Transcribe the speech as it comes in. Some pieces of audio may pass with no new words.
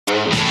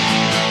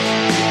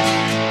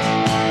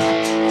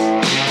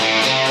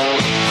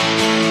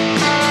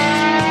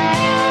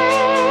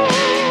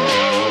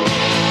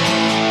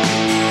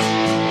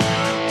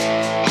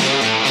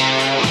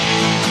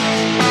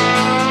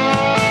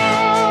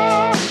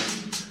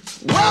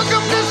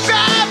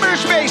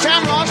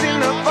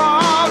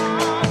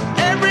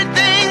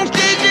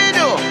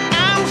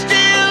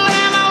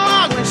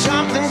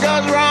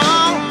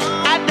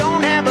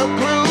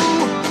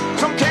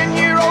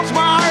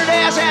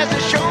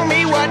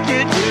what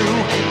to do.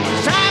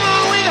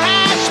 Simon with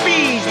high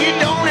speeds, you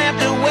don't have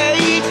to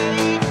wait.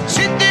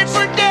 Sit there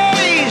for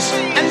days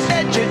and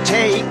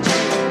vegetate.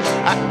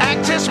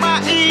 Access my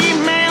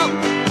email,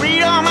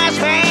 read all my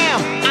spam.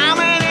 I'm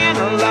an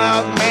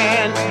analog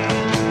man.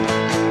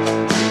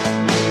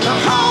 The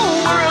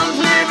whole world's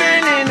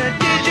living in a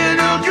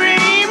digital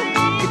dream.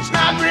 It's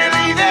not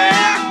really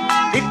there,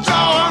 it's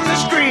all on the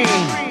screen.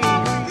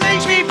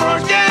 Makes me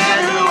forget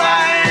who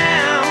I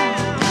am.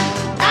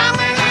 I'm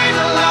an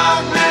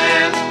analog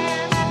man.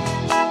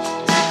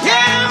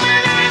 Yeah, I'm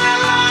an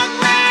analog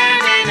man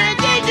in a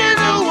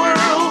digital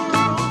world.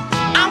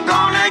 I'm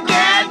gonna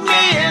get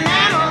me an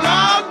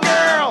analog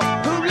girl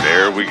who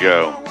There we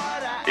go.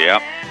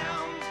 Yep.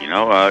 You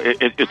know,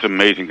 it's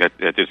amazing that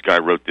this guy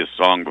wrote this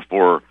song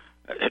before.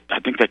 I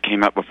think that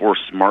came out before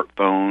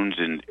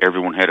smartphones and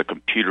everyone had a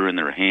computer in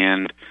their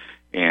hand,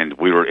 and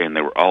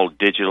they were all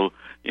digital.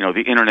 You know,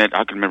 the internet.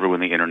 I can remember when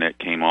the internet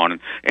came on,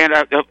 and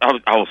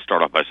I'll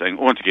start off by saying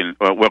once again,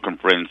 welcome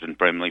friends and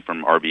family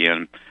from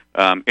RBN.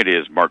 It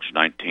is March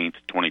 19th,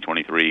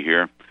 2023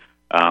 here.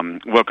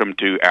 Welcome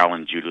to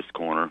Alan Judith's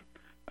Corner.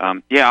 I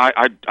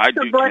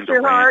do bless tend to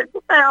your rant.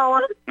 heart,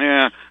 Alan.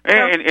 Yeah,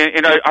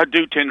 and I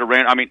do tend to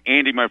rant. I mean,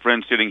 Andy, my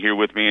friend, sitting here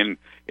with me,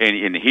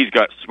 and he's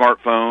got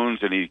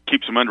smartphones, and he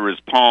keeps them under his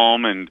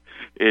palm, and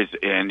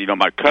you know,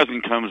 my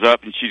cousin comes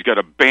up, and she's got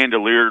a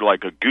bandolier,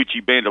 like a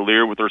Gucci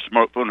bandolier, with her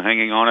smartphone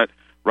hanging on it,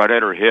 right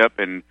at her hip,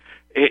 and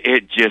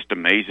it just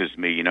amazes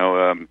me. You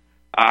know,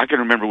 I can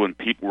remember when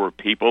people were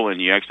people,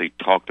 and you actually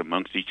talked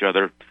amongst each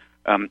other.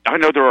 I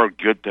know there are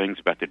good things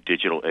about the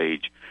digital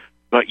age.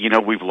 But, you know,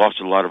 we've lost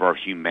a lot of our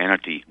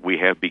humanity. We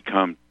have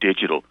become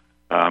digital.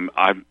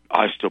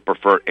 I still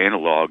prefer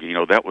analog. You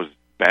know, that was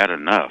bad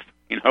enough.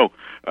 You know,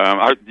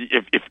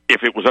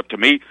 if it was up to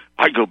me,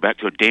 I'd go back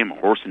to a damn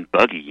horse and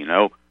buggy, you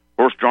know,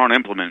 horse-drawn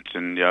implements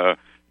and,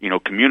 you know,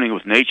 communing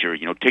with nature,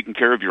 you know, taking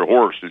care of your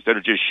horse. Instead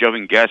of just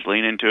shoving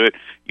gasoline into it,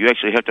 you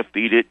actually have to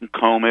feed it and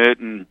comb it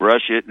and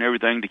brush it and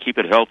everything to keep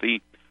it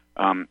healthy.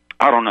 I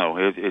don't know.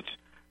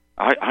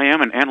 I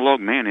am an analog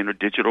man in a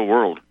digital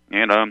world.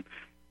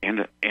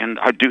 And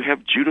I do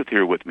have Judith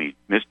here with me,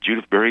 Miss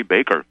Judith Berry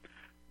Baker,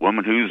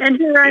 woman who's... And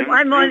here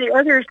I'm on the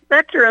other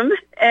spectrum,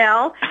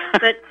 Al,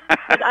 but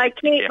I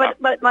can't. Yeah.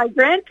 But my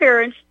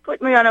grandparents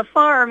put me on a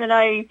farm, and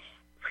I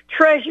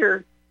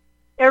treasure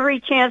every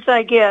chance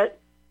I get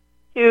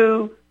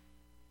to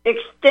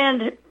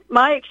extend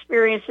my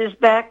experiences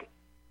back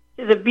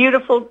to the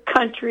beautiful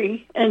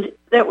country and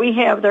that we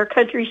have, our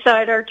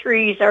countryside, our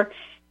trees, our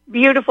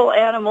beautiful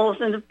animals,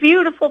 and the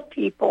beautiful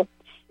people.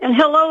 And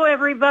hello,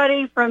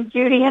 everybody, from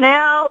Judy and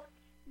Al.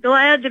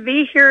 Glad to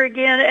be here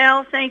again,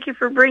 Al. Thank you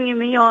for bringing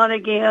me on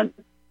again.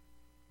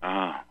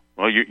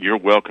 Well, you're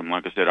welcome.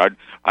 Like I said,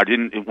 I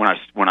didn't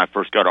when I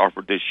first got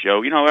offered this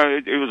show. You know,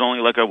 it was only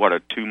like a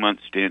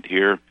 2-month stint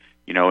here.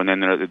 You know, and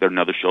then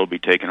another show will be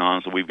taken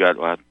on. So we've got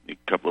a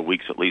couple of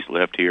weeks at least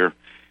left here.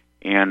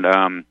 And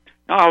no,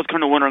 I was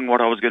kind of wondering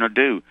what I was going to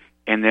do.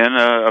 And then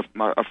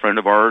a friend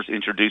of ours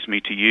introduced me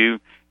to you.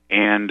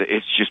 And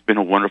it's just been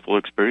a wonderful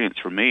experience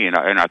for me, and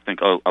I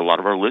think a lot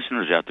of our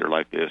listeners out there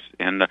like this.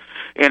 And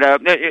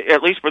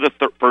at least for the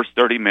first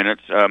 30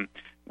 minutes,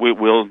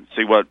 we'll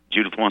see what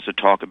Judith wants to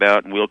talk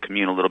about, and we'll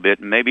commune a little bit.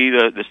 And maybe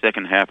the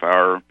second half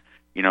hour,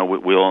 you know,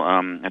 we'll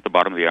at the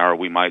bottom of the hour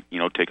we might, you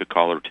know, take a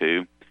call or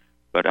two.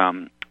 But I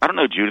don't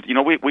know, Judith. You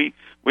know, we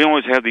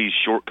always have these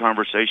short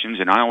conversations,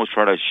 and I always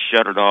try to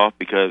shut it off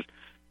because,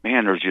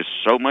 man, there's just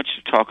so much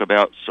to talk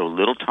about, so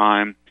little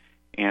time.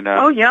 And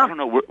oh yeah, I don't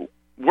know.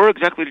 Where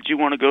exactly did you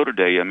want to go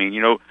today? I mean,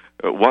 you know,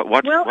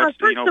 what's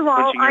first of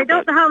all, I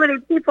don't know butt? how many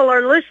people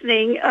are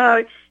listening.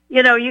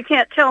 You know, you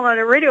can't tell on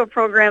a radio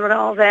program and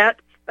all that,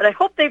 but I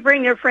hope they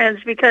bring their friends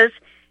because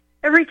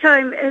every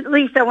time, at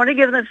least, I want to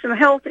give them some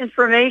health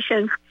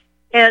information.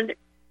 And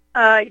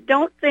I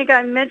don't think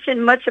I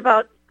mentioned much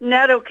about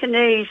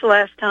nattokinase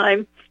last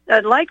time.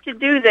 I'd like to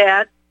do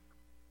that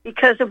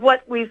because of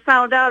what we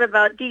found out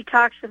about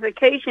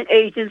detoxification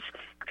agents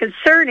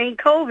concerning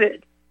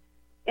COVID.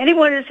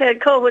 Anyone who's had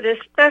COVID,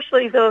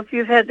 especially though if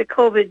you've had the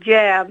COVID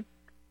jab,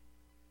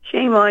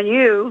 shame on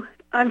you.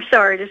 I'm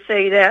sorry to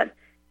say that.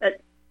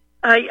 But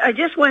I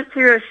just went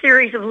through a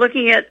series of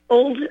looking at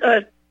old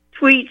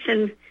tweets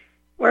and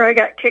where I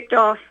got kicked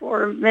off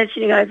for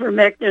mentioning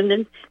ivermectin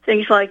and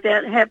things like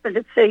that. It happened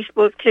at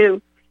Facebook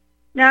too.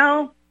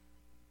 Now,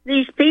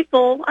 these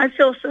people, I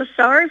feel so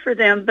sorry for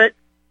them. But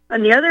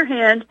on the other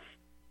hand,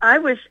 I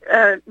was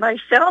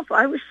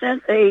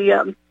sent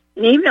an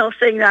email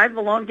saying that I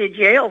belong to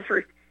jail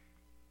for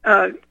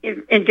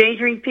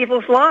endangering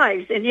people's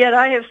lives, and yet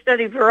I have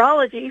studied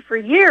virology for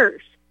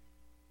years.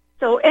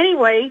 So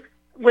anyway,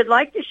 would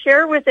like to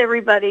share with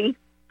everybody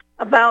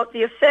about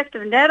the effect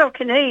of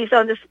nattokinase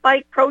on the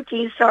spike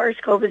protein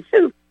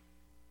SARS-CoV-2.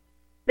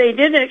 They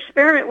did an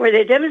experiment where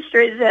they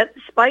demonstrated that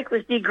the spike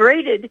was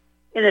degraded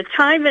in a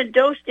time and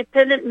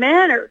dose-dependent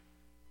manner.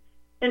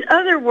 In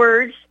other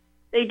words,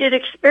 they did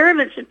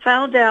experiments and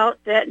found out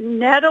that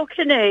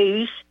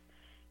nattokinase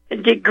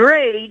can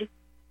degrade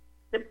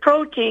the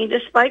protein, the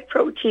spike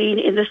protein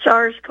in the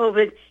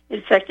SARS-CoV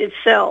infected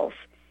cells.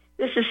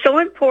 This is so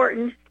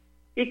important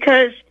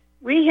because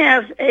we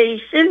have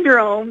a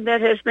syndrome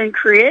that has been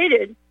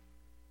created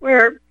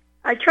where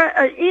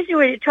an easy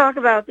way to talk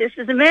about this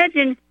is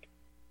imagine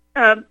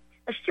a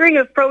string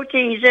of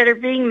proteins that are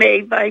being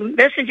made by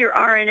messenger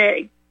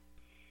RNA.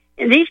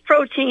 And these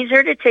proteins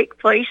are to take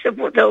place of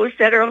those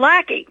that are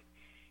lacking.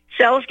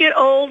 Cells get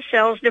old,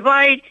 cells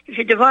divide. If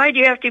you divide,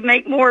 you have to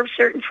make more of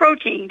certain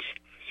proteins.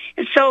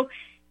 And so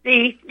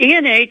the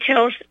DNA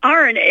tells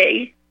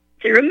RNA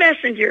through a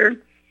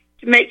messenger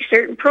to make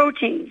certain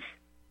proteins.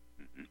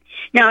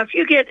 Now, if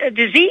you get a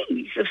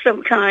disease of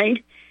some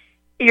kind,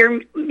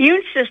 your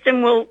immune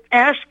system will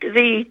ask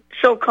the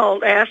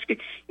so-called we'll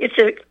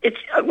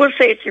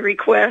say it's a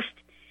request.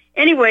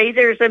 Anyway,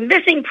 there's a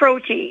missing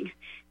protein.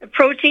 The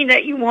protein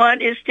that you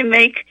want is to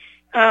make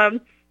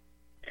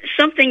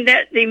something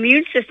that the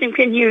immune system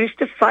can use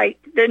to fight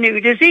the new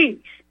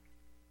disease.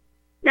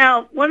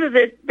 Now, one of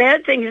the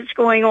bad things that's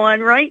going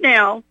on right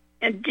now,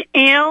 and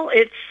Al,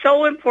 it's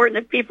so important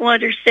that people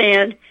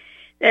understand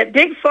that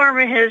Big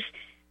Pharma has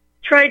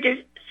tried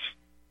to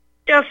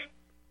stuff.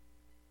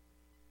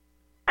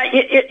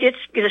 It's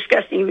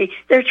disgusting to me.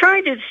 They're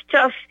trying to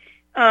stuff,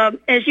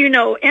 as you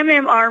know,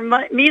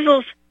 MMR,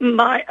 measles,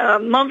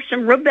 mumps,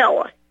 and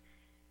rubella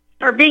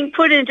are being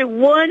put into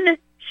one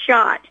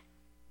shot.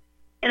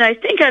 And I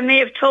think I may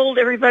have told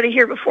everybody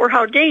here before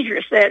how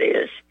dangerous that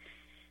is.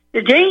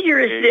 The danger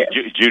is this.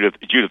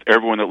 Judith,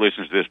 everyone that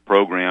listens to this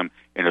program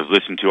and has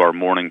listened to our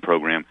morning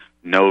program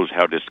knows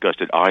how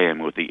disgusted I am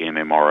with the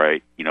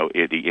MMRA, the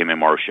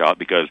MMR shot,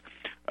 because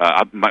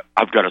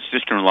I've got a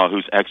sister-in-law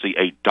who's actually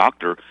a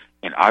doctor,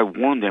 and I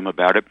warned them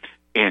about it,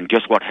 and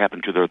guess what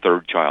happened to their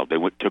third child? They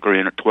took her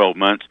in at 12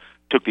 months,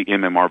 took the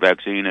MMR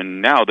vaccine,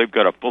 and now they've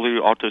got a fully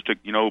autistic,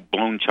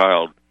 blown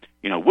child.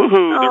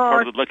 Woohoo, they're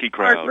part of the lucky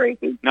crowd.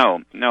 Heartbreaking.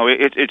 No,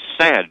 it's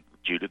sad,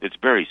 Judith. It's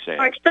very sad.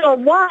 All right, so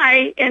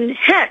why in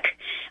heck?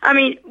 I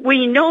mean,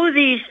 we know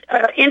these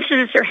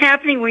incidents are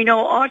happening. We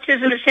know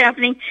autism is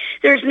happening.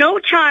 There's no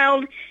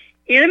child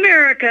in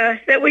America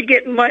that would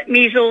get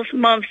measles,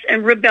 mumps,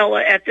 and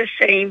rubella at the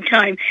same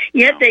time.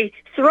 Yet they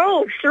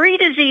throw 3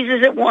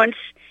 diseases at once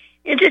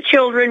into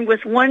children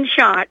with one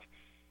shot.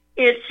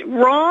 It's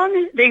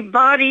wrong. The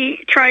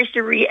body tries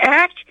to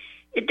react.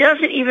 It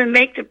doesn't even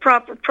make the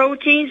proper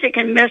proteins. It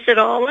can mess it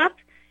all up.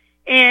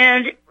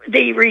 And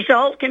the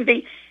result can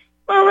be,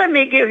 well, let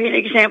me give you an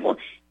example.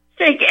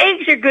 Think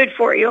eggs are good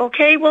for you,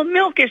 okay? Well,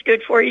 milk is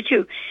good for you,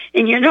 too.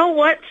 And you know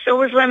what?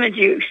 So is lemon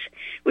juice.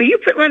 Well, you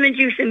put lemon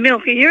juice in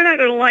milk, and you're not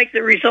going to like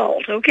the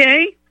result,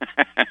 okay?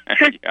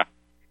 Yeah.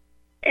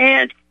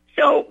 And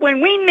so when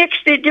we mix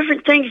the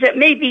different things that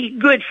may be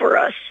good for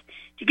us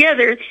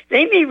together,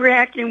 they may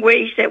react in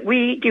ways that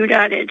we do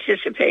not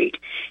anticipate.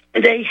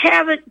 They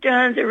haven't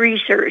done the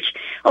research.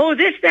 Oh,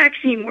 this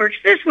vaccine works.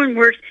 This one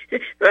works.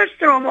 Let's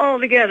throw them all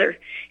together.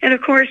 And,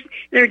 of course,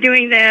 they're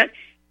doing that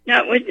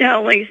not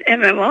only with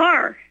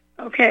MMR,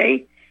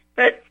 okay,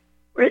 but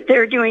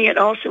they're doing it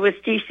also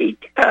with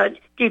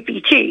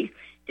DPT,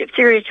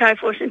 diphtheria,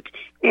 typhus,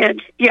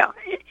 and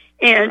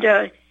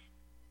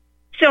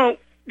so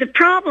the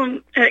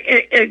problem,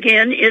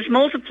 again, is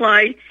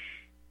multiplied,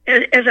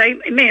 as I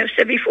may have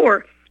said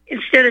before.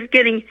 Instead of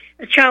getting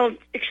a child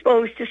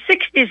exposed to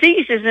 6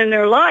 diseases in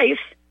their life,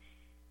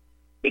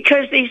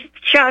 because these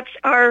shots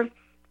are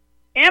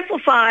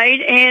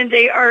amplified and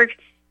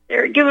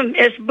they're given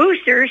as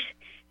boosters,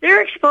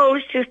 they're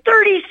exposed to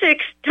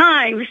 36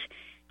 times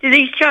to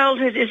these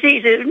childhood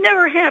diseases. It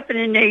never happened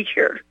in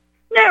nature.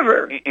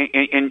 Never.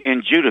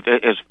 And Judith,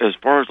 as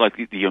far as like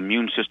the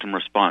immune system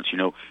response,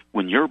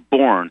 when you're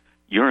born,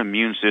 your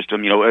immune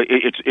system,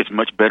 it's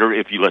much better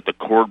if you let the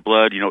cord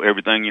blood,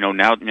 everything,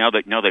 now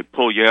they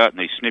pull you out and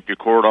they snip your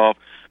cord off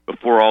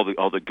before all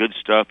the good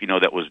stuff,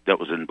 that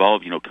was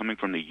involved, coming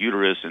from the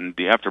uterus and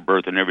the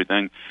afterbirth and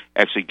everything,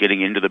 actually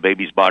getting into the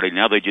baby's body.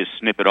 Now they just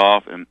snip it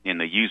off and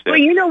they use that. Well,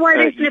 you know why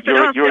they snip it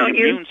off, your don't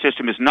you? Your immune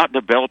system is not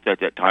developed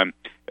at that time.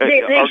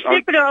 They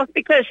snip it off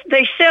because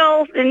they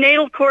sell the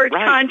natal cord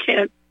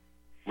content.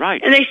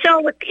 Right. And they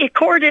sell the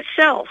cord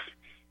itself,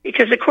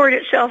 because the cord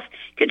itself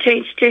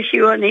contains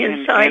tissue on the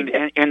inside.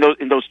 And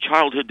those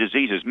childhood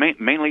diseases,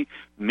 mainly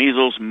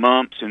measles,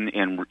 mumps,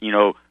 and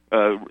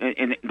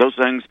those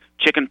things,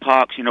 chicken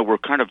pox, were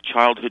kind of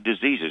childhood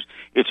diseases.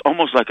 It's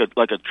almost like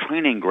a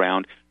training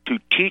ground to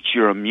teach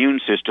your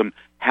immune system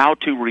how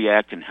to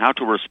react and how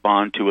to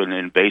respond to an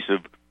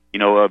invasive,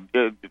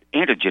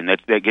 antigen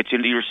that gets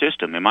into your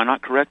system. Am I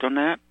not correct on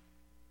that?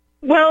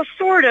 Well,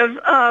 sort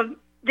of.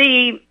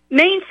 The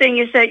main thing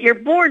is that you're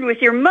born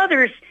with your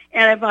mother's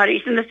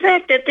antibodies, and the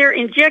fact that they're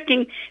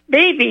injecting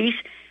babies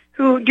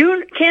who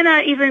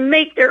cannot even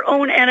make their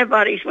own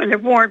antibodies when they're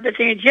born, but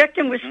they inject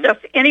them with stuff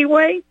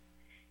anyway.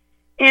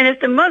 And if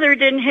the mother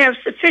didn't have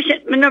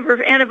sufficient number of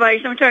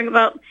antibodies, I'm talking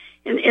about,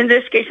 in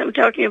this case, I'm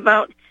talking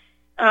about,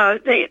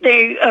 we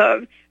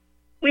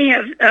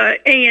have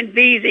A and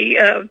B.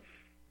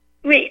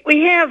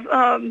 We have.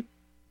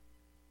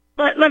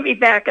 Let me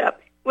back up.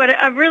 What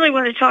I really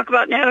want to talk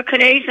about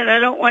nattokinase, and I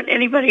don't want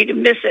anybody to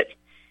miss it,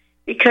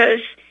 because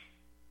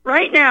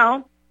right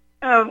now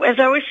as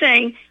I was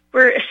saying,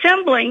 we're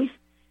assembling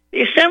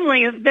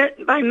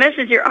by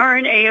messenger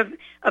RNA of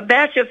a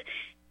batch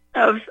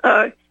of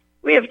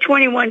we have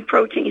 21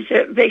 proteins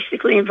that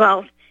basically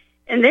involved,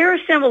 and they're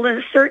assembled in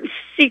a certain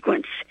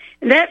sequence.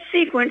 And that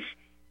sequence,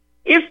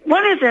 if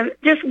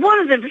just one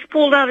of them is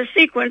pulled out of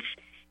sequence,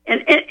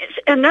 and it's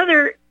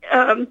another,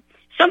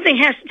 something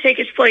has to take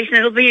its place, and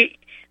it'll be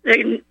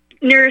the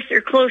nearest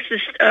or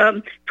closest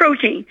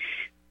protein.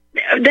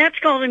 That's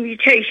called a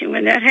mutation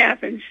when that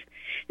happens.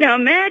 Now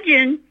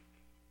imagine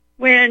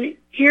when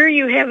here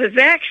you have a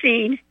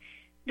vaccine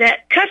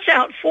that cuts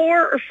out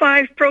 4 or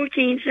 5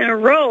 proteins in a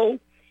row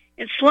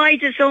and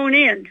slides its own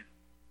in.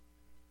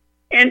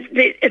 And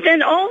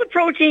then all the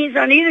proteins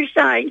on either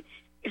side,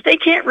 if they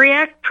can't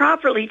react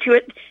properly to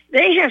it,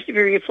 they have to be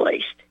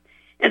replaced,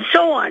 and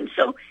so on.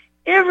 So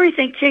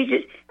everything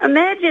changes.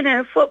 Imagine in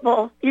a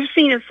football, you've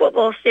seen a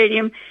football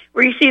stadium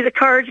where you see the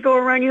cars go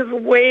around, you have a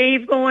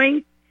wave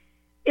going.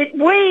 It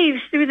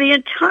waves through the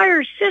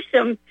entire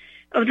system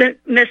of the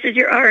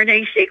messenger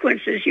RNA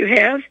sequences you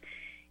have,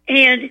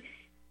 and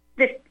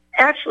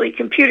actually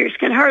computers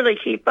can hardly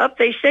keep up.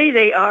 They say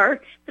they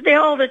are, but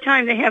all the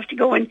time they have to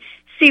go and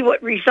see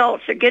what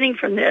results they're getting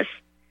from this.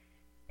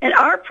 And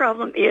our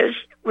problem is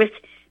with,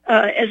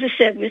 as I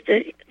said, with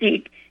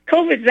the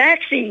COVID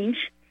vaccines,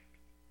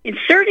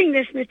 inserting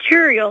this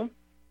material,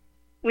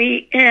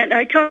 and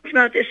I talked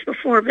about this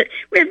before, but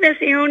we have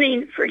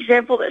methionine, for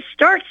example, that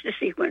starts the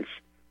sequence.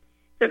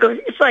 So it goes,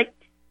 it's like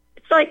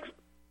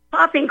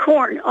popping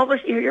corn. All of a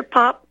sudden you hear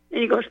pop,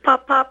 and it goes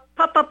pop, pop,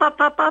 pop, pop, pop,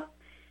 pop, pop.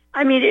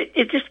 I mean,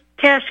 it just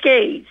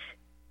cascades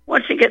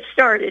once it gets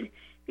started,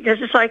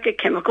 because it's like a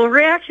chemical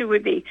reaction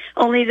would be.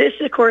 Only this,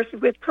 of course,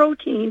 with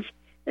proteins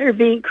that are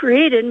being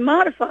created and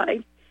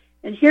modified.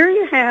 And here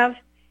you have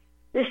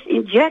this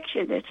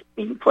injection that's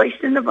being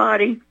placed in the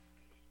body,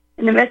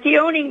 and the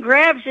methionine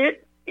grabs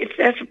it.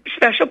 That's a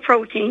special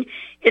protein.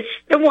 It's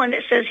the one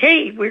that says,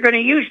 hey, we're going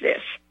to use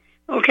this.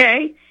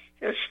 Okay?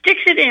 So it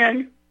sticks it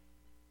in,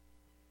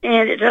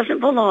 and it doesn't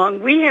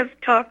belong. We have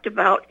talked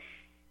about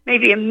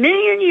maybe 1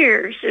 million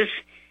years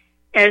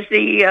as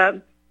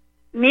the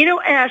amino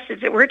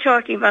acids that we're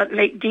talking about that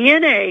make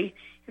DNA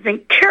have been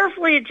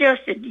carefully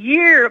adjusted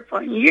year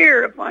upon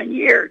year upon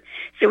year.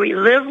 So we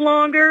live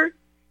longer.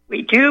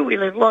 We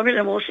live longer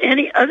than almost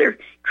any other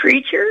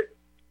creature,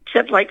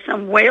 except like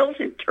some whales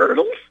and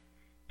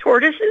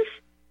tortoises.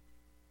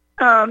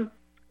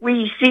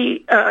 We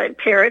see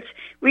parrots.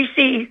 We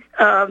see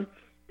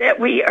that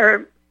we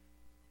are,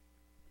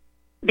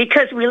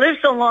 because we live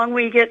so long,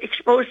 we get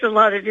exposed to a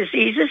lot of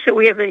diseases, so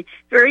we have a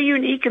very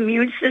unique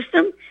immune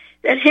system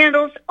that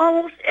handles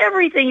almost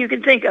everything you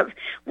can think of.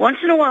 Once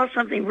in a while,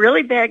 something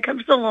really bad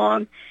comes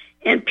along,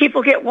 and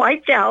people get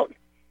wiped out,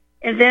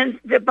 and then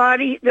the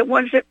body, the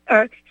ones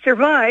that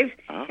survive,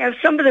 have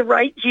some of the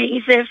right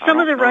genes, they have some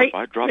of the right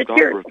I dropped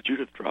material. off, or if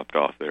Judith dropped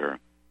off there.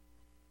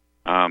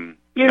 I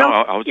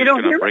was just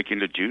going to break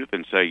into Judith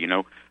and say,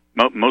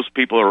 most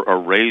people are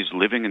raised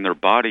living in their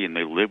body, and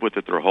they live with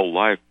it their whole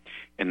life,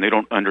 and they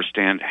don't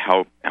understand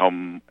how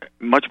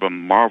much of a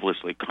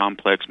marvelously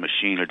complex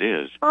machine it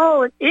is.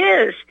 Oh, it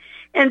is.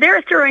 And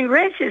they're throwing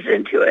wrenches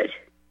into it.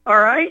 All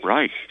right?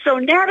 Right. So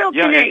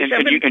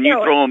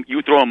nanokinase.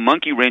 You throw a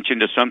monkey wrench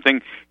into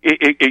something,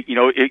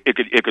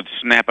 it could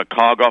snap a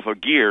cog off a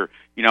gear.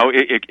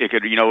 It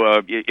could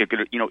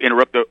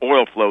interrupt the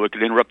oil flow. It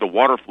could interrupt the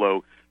water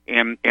flow.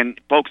 And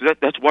folks,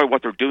 that's why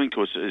what they're doing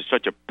to us is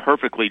such a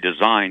perfectly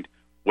designed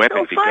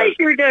weapon. So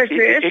Pfizer does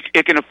this.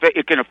 It can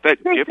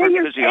affect different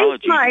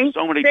physiologies in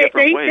so many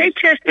different ways. They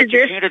tested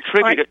you can't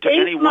attribute it to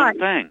any one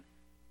thing.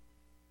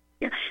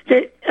 Yeah.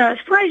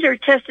 Pfizer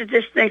tested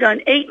this thing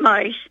on 8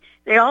 mice.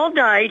 They all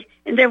died,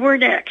 and then we're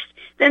next.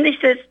 Then they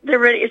said they're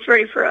ready. It's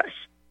ready for us.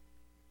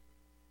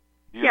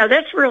 Yeah,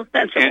 that's real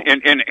sensible.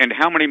 And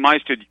how many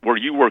mice were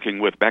you working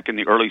with back in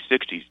the early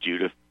 '60s,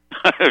 Judith?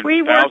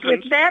 We worked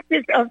with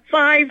batches of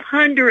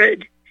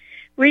 500.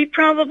 We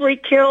probably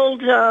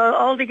killed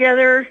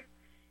altogether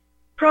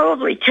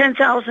probably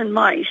 10,000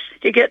 mice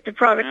to get the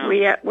product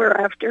we're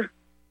after.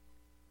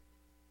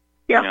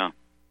 Yeah.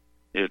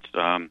 It's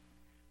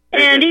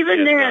and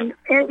even then,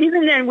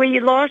 when you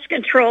lost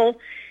control,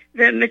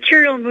 the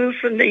material moved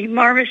from the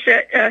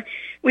marmoset.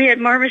 We had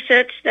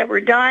marmosets that were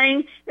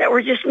dying, that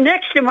were just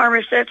next to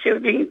marmosets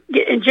that would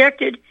get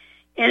injected,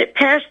 and it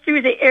passed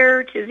through the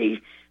air to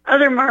the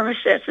other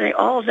marmosets, and they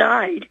all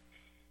died.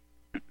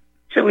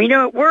 So we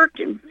know it worked,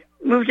 and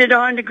moved it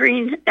on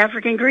to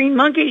African green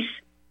monkeys.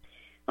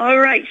 All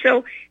right,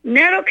 so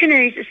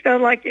nattokinase is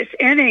spelled like this: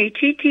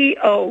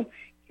 Nattokinase.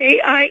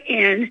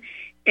 Nattokinase.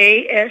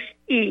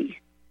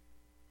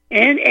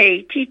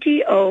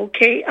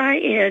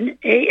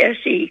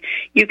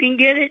 You can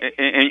get it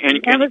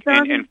on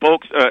Amazon. And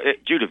folks,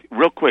 Judith,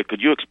 real quick,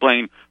 could you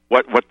explain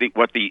what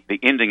the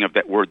ending of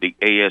that word, the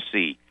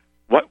ASE?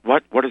 What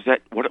is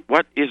that?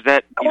 What is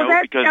that?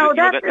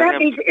 That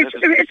means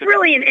it's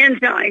really an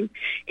enzyme.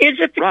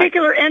 It's a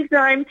particular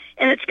enzyme,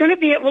 and it's going to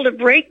be able to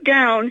break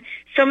down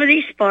some of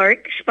these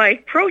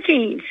spike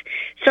proteins.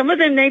 Some of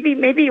them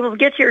maybe will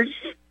get your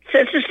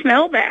sets the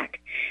smell back.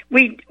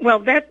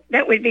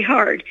 That would be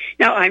hard.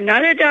 Now, I'm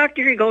not a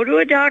doctor. You go to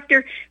a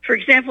doctor. For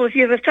example, if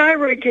you have a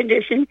thyroid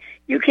condition,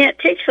 you can't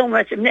take so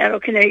much of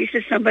nattokinase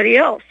as somebody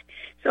else.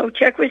 So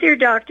check with your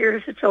doctor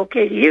if it's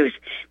okay to use.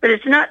 But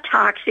it's not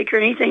toxic or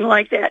anything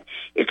like that.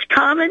 It's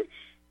common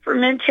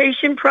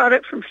fermentation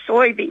product from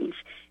soybeans.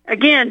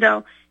 Again,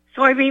 though,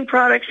 soybean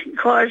products can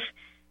cause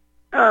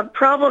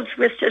problems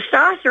with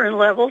testosterone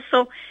levels.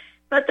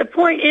 But the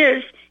point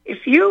is,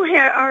 if you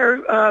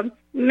are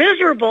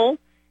miserable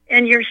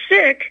and you're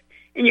sick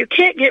and you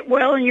can't get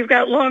well and you've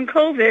got long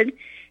COVID,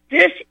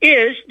 this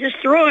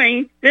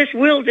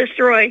will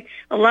destroy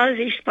a lot of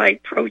these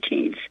spike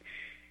proteins.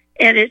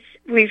 And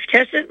we've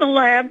tested it in the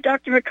lab.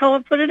 Dr.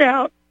 McCullough put it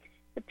out.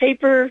 The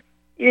paper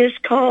is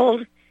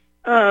called,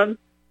 it's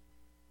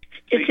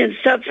in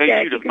Substack.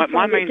 Hey, Judith,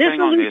 my main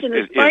thing on this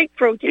is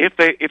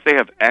if they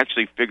have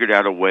actually figured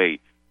out a way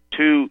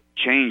to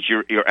change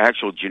your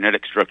actual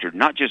genetic structure,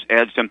 not just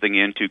add something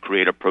in to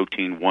create a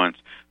protein once,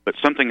 but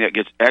something that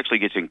actually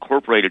gets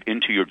incorporated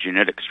into your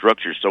genetic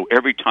structure. So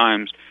every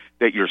time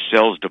that your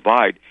cells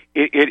divide,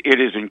 it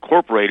is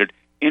incorporated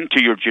into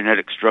your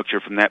genetic structure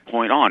from that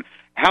point on.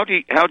 How do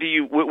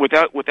you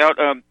without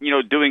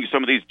doing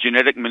some of these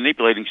genetic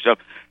manipulating stuff?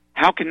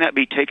 How can that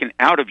be taken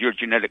out of your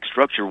genetic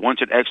structure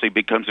once it actually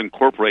becomes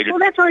incorporated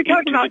that's what we're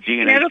into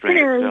talking the DNA strand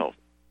itself?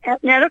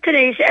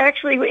 Nattokinase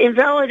actually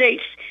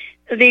invalidates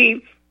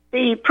the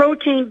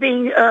protein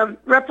being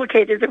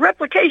replicated. The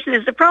replication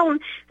is the problem.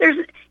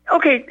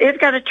 It's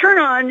got a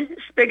turn-on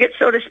spigot,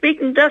 so to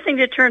speak, and nothing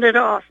to turn it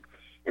off.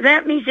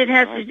 That means it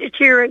has to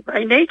deteriorate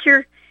by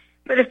nature.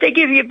 But if they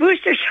give you a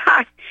booster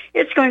shot,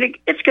 it's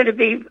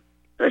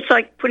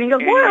like putting a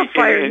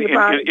wildfire in your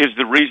body. Is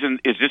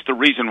this the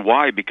reason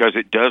why? Because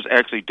it does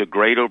actually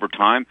degrade over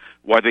time.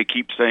 Why they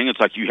keep saying it's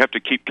like you have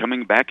to keep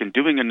coming back and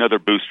doing another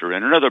booster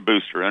and another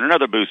booster and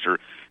another booster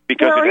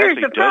because it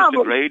actually does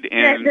degrade.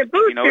 And the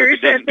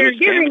boosters that they're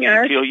giving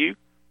us kill you.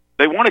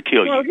 They want to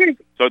kill you,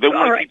 so they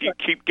want to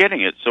keep getting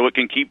it so it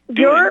can keep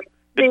doing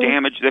the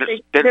damage that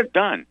it's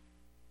done.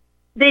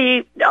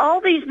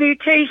 All these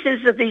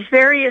mutations of these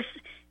various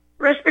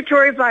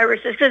respiratory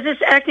viruses, because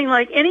it's acting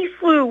like any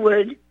flu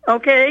would,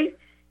 okay?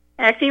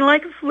 Acting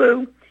like a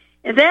flu.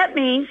 And that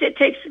means it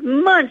takes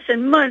months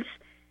and months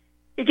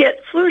to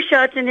get flu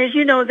shots, and as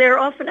you know, they're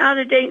often out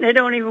of date and they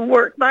don't even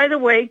work. By the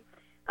way,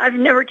 I've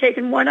never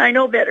taken one. I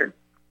know better.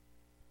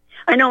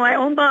 I know my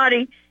own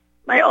body.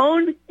 My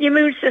own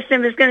immune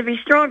system is going to be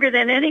stronger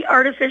than any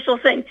artificial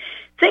thing.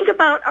 Think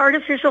about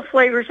artificial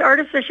flavors,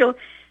 artificial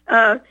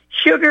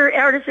sugar,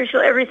 artificial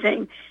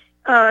everything.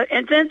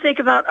 And then think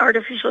about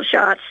artificial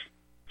shots,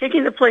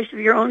 taking the place of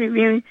your own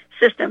immune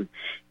system.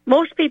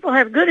 Most people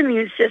have good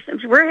immune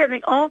systems. We're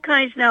having all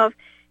kinds now of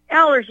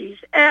allergies,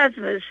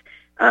 asthmas,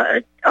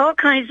 all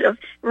kinds of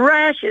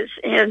rashes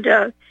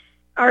and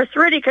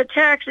arthritic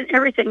attacks and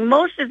everything.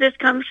 Most of this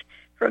comes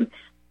from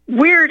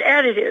weird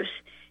additives.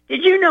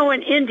 Did you know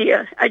in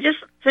India, I just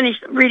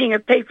finished reading a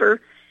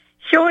paper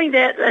showing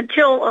that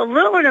until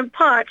aluminum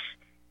pots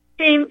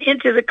came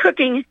into the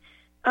cooking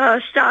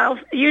style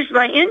used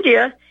by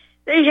India,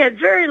 they had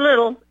very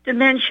little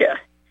dementia.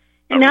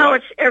 And now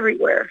it's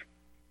everywhere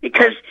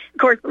because, of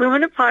course,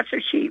 aluminum pots are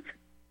cheap.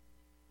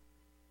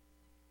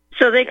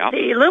 So the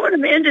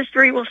aluminum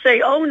industry will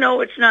say, oh,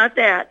 no, it's not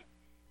that.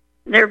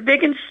 They're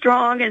big and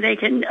strong, and they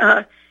can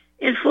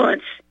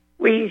influence.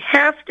 We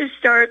have to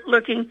start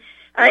looking.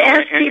 I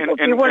ask people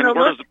if you want to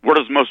look. Where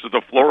does most of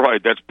the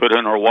fluoride that's put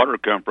in our water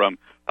come from?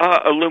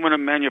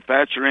 Aluminum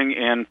manufacturing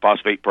and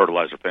phosphate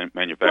fertilizer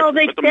manufacturing. Well,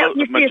 but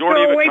the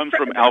majority of it comes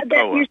from Alcoa.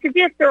 That used to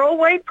be a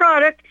throwaway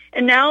product,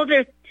 and now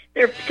they're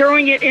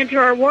throwing it into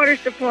our water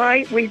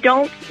supply. We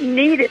don't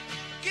need it.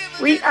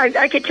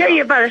 I could tell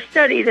you about a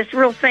study that's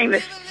real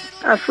famous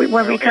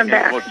when we come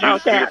back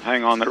about that.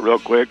 Hang on that real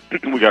quick.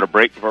 We got a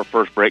break for our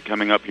first break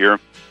coming up here.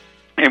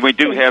 And we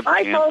do have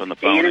Chance on the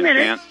phone. See you in a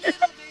minute.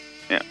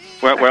 Yeah.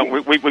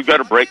 Well, we've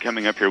got a break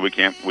coming up here. We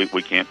can't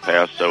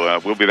pass. So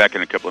we'll be back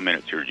in a couple of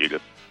minutes here,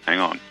 Judith. Hang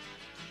on.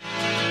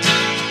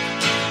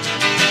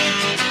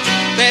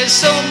 There's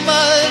so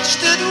much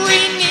that we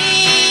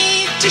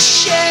need to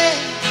share.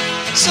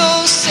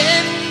 So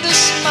send a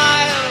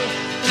smile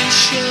and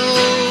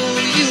show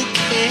you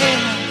care.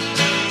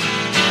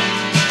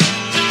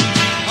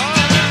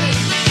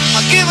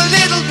 I'll give a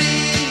little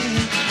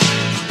bit.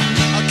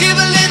 I'll give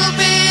a little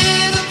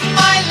bit of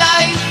my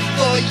life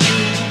for you.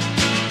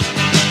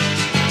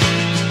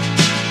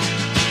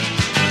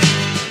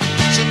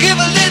 So give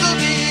a little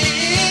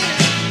bit.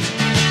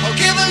 Or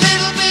give a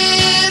little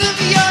bit of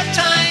your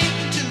time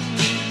to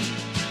me.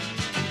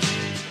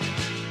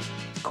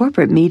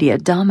 Corporate media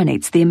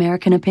dominates the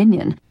American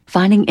opinion.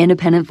 Finding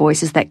independent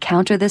voices that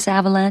counter this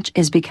avalanche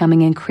is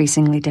becoming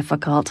increasingly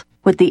difficult.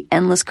 With the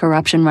endless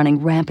corruption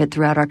running rampant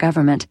throughout our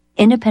government,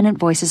 independent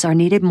voices are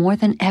needed more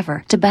than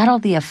ever to battle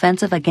the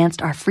offensive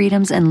against our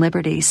freedoms and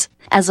liberties.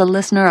 As a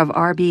listener of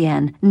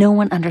RBN, no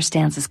one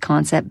understands this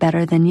concept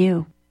better than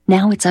you.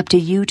 Now it's up to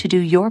you to do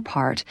your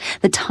part.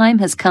 The time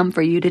has come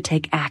for you to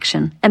take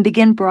action and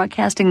begin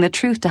broadcasting the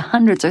truth to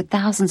hundreds or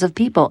thousands of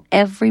people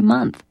every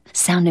month.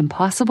 Sound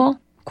impossible?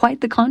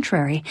 Quite the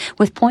contrary.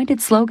 With pointed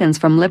slogans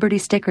from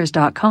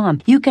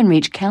LibertyStickers.com, you can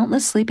reach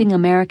countless sleeping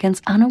Americans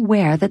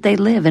unaware that they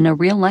live in a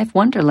real-life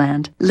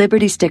wonderland.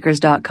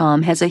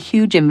 LibertyStickers.com has a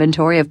huge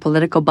inventory of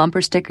political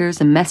bumper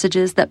stickers and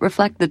messages that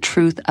reflect the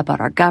truth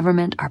about our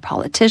government, our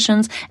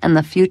politicians, and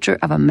the future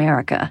of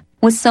America.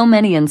 With so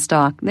many in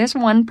stock, there's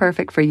one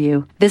perfect for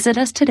you. Visit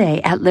us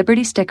today at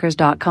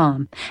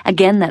LibertyStickers.com.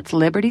 Again, that's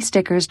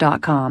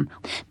LibertyStickers.com.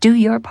 Do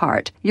your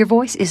part. Your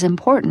voice is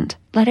important.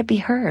 Let it be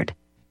heard.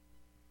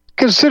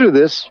 Consider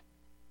this.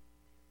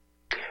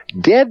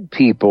 Dead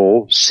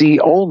people see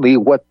only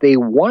what they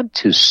want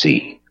to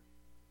see.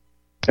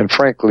 And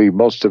frankly,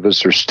 most of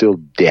us are still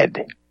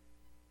dead.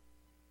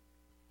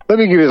 Let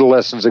me give you the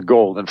lessons of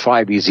gold in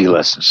 5 easy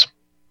lessons.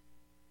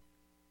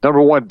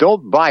 Number 1,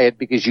 don't buy it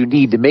because you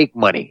need to make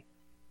money.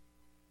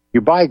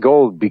 You buy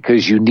gold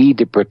because you need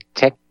to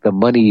protect the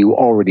money you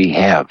already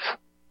have.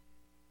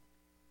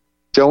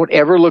 Don't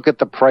ever look at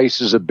the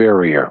price as a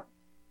barrier.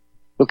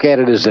 Look at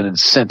it as an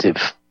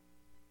incentive.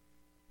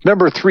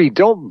 Number 3,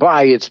 don't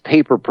buy its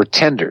paper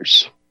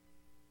pretenders.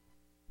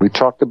 We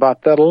talked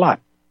about that a lot.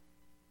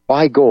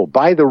 Buy gold.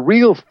 Buy the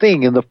real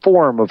thing in the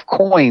form of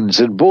coins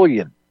and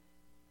bullion.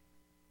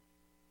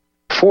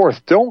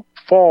 4th, don't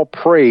fall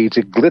prey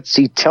to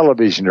glitzy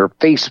television or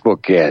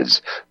Facebook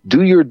ads.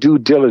 Do your due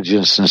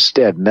diligence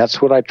instead, and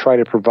that's what I try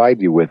to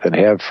provide you with and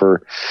have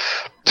for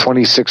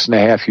 26 and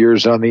a half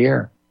years on the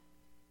air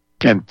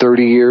and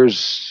 30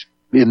 years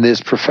in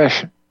this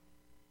profession.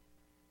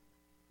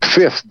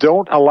 5th,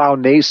 don't allow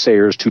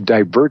naysayers to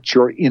divert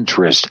your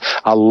interest.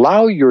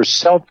 Allow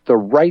yourself the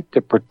right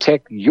to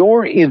protect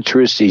your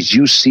interests as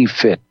you see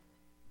fit.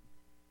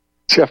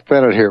 Jeff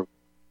Bennett here.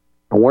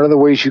 One of the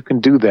ways you can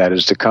do that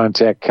is to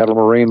contact Kettle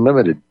Moraine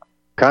Limited.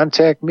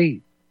 Contact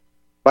me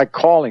by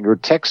calling or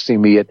texting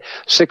me at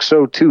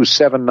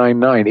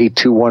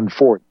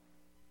 602-799-8214.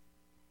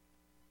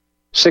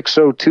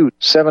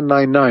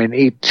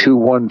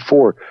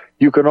 602-799-8214.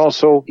 You can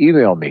also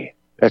email me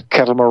at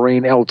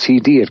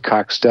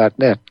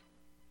kettlemaraineltd@cox.net.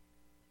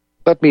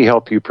 Let me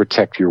help you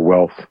protect your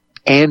wealth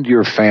and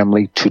your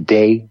family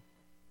today.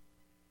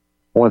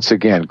 Once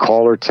again,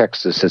 call or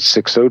text us at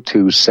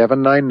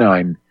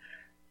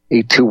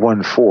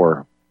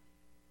 602-799-8214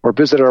 or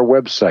visit our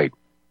website,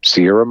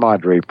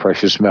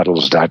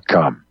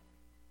 SierraMadrePreciousMetals.com.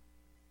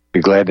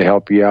 Be glad to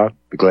help you out.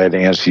 Be glad to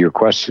answer your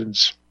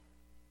questions.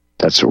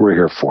 That's what we're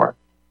here for.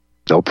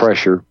 No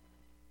pressure,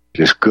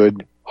 just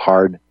good,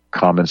 hard,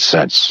 common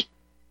sense.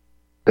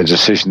 The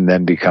decision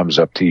then becomes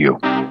up to you.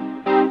 When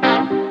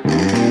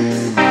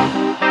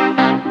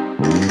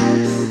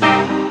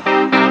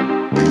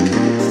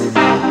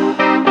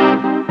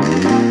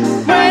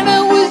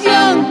I was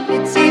young,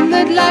 it seemed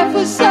that life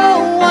was so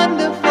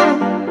wonderful,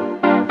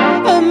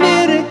 a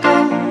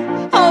miracle.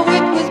 Oh,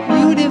 it was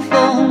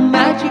beautiful,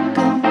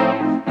 magical,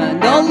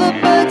 and all the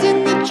birds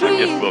in the trees.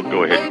 I guess we'll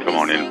go ahead and come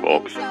on in,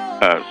 folks.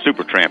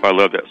 Supertramp, I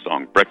love that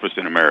song, Breakfast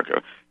in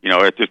America. You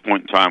know, at this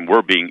point in time,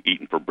 we're being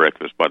eaten for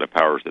breakfast by the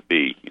powers that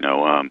be. You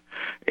know,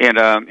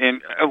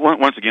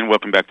 once again,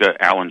 welcome back to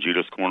Alan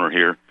Judith's Corner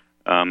here.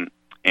 We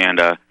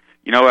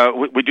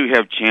do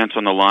have Chance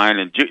on the line,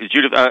 and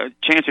Judith,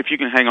 Chance, if you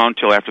can hang on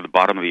till after the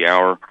bottom of the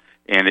hour,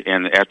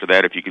 and after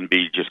that, if you can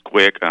be just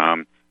quick.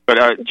 But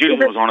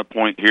Judith was on a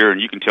point here, and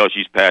you can tell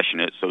she's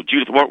passionate. So,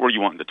 Judith, what were you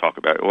wanting to talk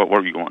about? What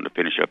were you wanting to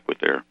finish up with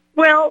there?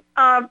 Well,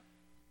 I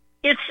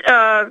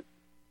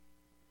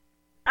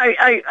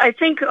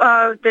think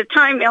the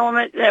time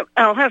element, that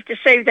I'll have to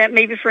save that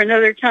maybe for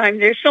another time.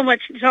 There's so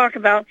much to talk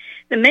about.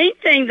 The main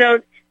thing, though,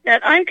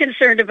 that I'm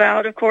concerned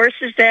about, of course,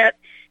 is that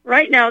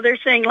right now they're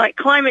saying, like,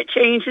 climate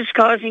change is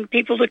causing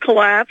people to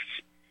collapse,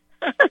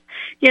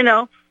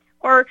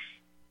 or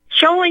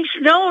shoveling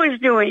snow is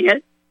doing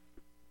it.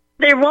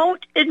 They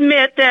won't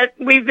admit that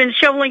we've been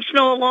shoveling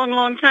snow a long,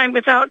 long time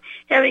without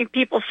having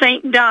people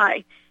faint and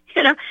die.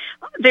 What's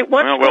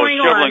going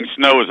on? Shoveling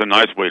snow is a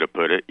nice way to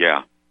put it,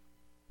 yeah.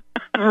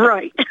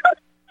 Right.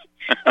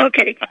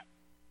 Okay.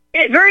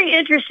 Very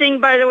interesting,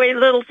 by the way,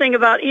 little thing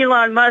about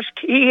Elon Musk.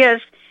 He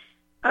has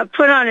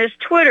put on his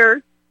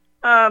Twitter,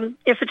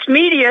 if it's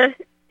media,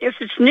 if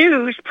it's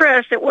news,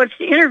 press that wants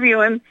to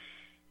interview him,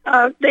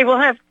 they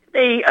will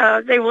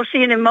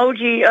see an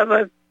emoji of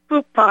a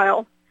poop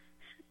pile.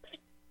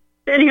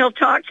 Then he'll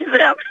talk to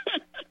them.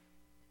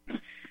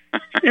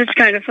 It's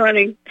kind of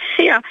funny.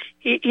 Yeah,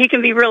 he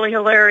can be really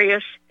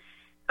hilarious.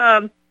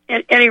 At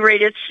any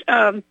rate, it's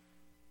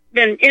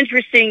been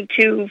interesting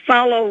to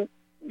follow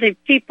the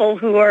people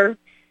who are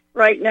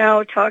right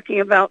now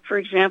talking about, for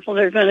example,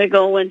 they're going to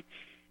go and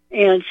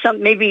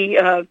maybe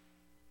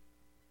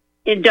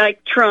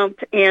indict Trump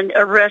and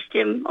arrest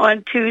him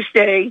on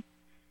Tuesday.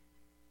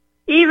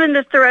 Even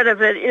the threat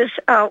of it is,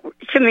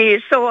 to me,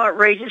 is so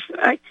outrageous.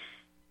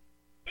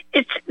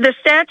 It's the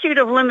statute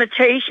of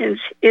limitations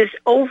is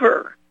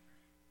over.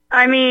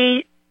 I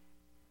mean,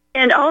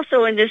 and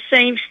also in the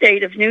same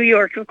state of New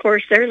York, of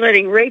course, they're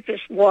letting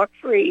rapists walk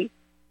free.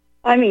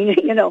 I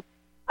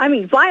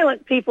mean,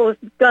 violent people with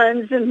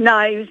guns and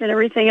knives and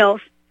everything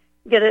else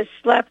get a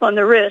slap on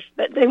the wrist,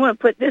 but they want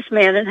to put this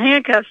man in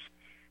handcuffs.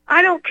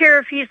 I don't care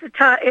if he's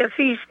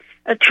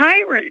a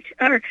tyrant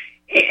or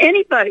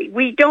anybody.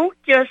 We don't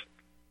just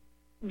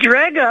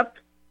drag up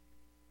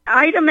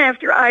item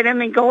after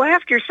item and go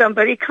after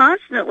somebody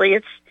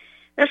constantly.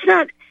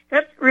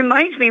 That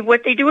reminds me of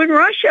what they do in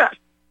Russia.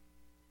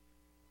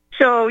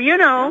 So,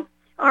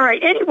 all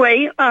right.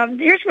 Anyway,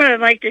 here's what I'd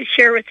like to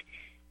share with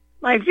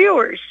my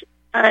viewers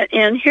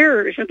and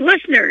hearers and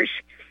listeners,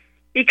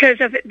 because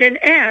I've been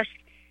asked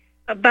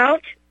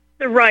about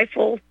the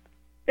rifle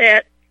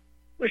that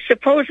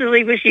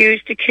supposedly was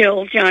used to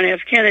kill John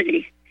F.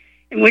 Kennedy.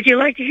 And would you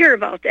like to hear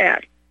about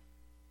that?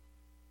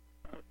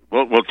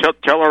 Well,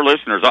 tell our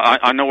listeners.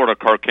 I know what a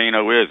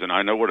Carcano is, and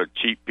I know what a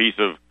cheap piece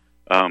of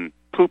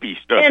poopy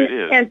stuff it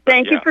is. And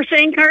thank you for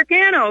saying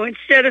Carcano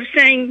instead of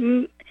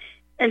saying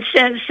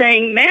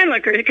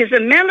Mannlicher, because the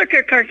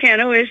Mannlicher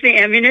Carcano is the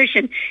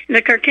ammunition, and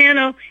the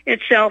Carcano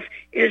itself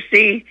is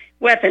the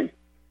weapon.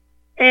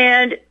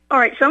 And all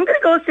right, so I'm going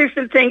to go through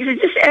some things and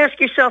just ask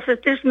yourself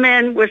if this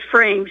man was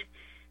framed.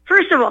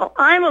 First of all,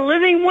 I'm a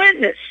living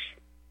witness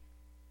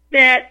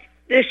that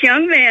this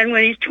young man,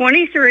 when he's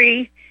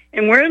 23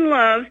 and we're in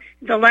love,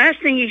 the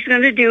last thing he's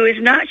going to do is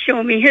not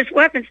show me his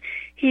weapons.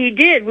 He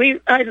did.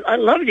 I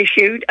love to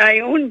shoot.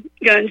 I own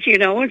guns,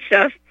 and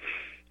stuff.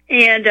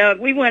 And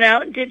we went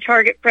out and did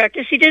target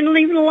practice. He didn't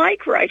even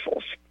like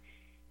rifles.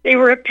 They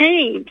were a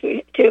pain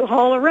to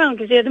haul around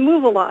because he had to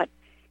move a lot.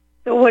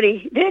 So what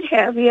he did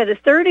have, he had a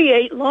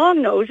 .38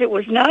 long nose. It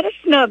was not a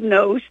snub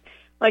nose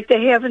like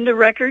they have in the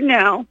record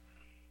now.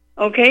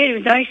 Okay, it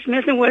was nice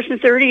Smith & Wesson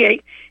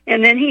 .38.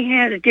 And then he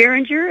had a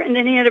Derringer, and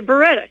then he had a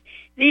Beretta.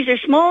 These are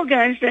small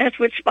guns. That's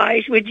what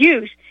spies would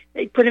use.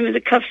 They put them in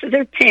the cuffs of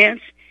their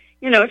pants.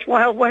 It's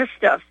Wild West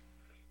stuff.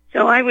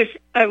 So I was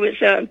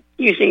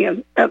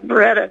using a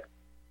Beretta.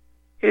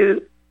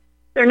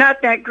 They're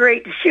not that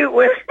great to shoot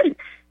with,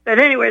 but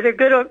anyway, they're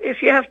good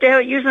if you have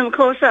to use them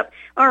close up.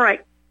 All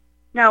right.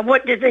 Now,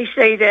 what did they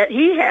say that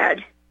he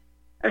had?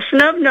 A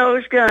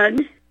snub-nosed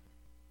gun,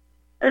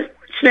 a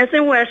Smith &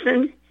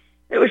 Wesson.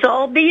 It was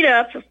all beat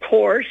up, of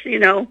course,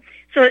 So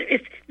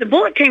if the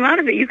bullet came out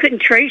of it, you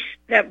couldn't trace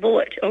that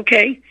bullet,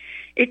 okay?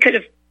 It could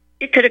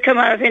have come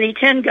out of any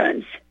 10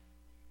 guns.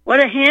 What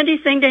a handy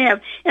thing to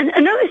have. And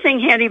another thing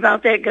handy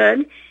about that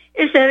gun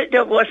is that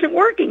it wasn't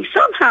working.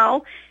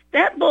 Somehow,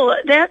 that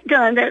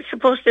gun that's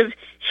supposed to have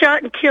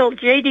shot and killed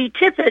J.D.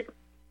 Tippit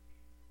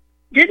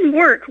didn't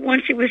work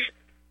once it was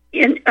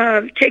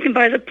taken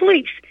by the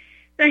police.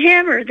 The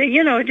hammer, it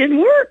didn't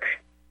work.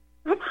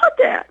 How about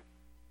that?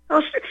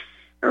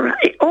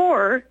 Right.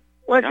 Or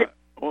was it?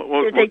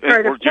 Did they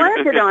try to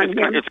plant it on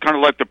him? It's kind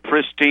of like the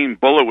pristine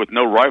bullet with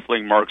no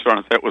rifling marks on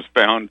it that was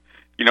found.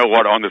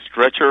 On the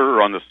stretcher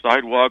or on the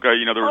sidewalk. There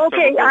were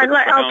okay,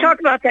 I'll talk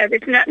about that.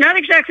 It's not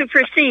exactly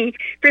pristine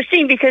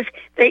because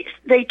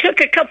they took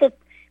a couple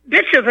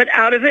bits of it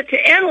out of it to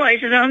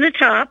analyze it on the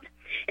top,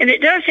 and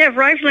it does have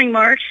rifling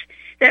marks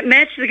that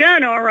match the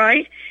gun, all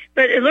right.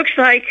 But it looks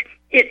like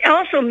it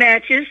also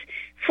matches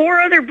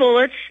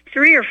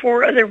 3 or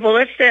 4 other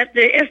bullets that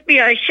the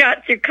FBI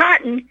shot through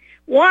cotton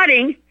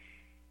wadding.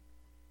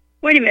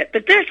 Wait a minute,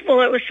 but this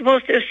bullet was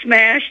supposed to have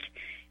smashed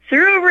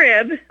through a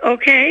rib,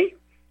 okay?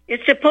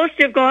 It's supposed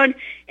to have gone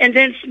and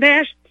then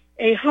smashed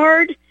a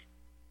hard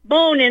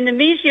bone in the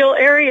mesial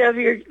area of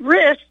your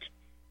wrist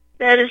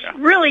that is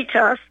really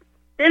tough.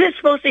 Then it's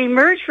supposed to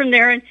emerge from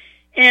there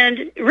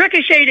and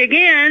ricochet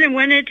again and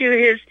went into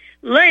his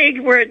leg,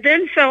 where it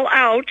then fell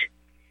out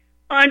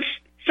on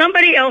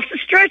somebody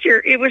else's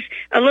stretcher. It was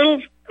a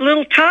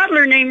little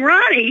toddler named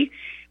Ronnie,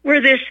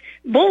 where this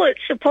bullet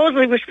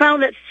supposedly was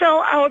found that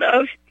fell out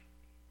of,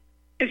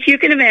 if you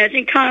can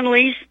imagine,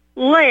 Connolly's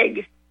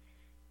leg,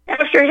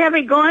 after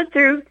having gone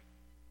through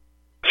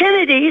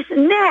Kennedy's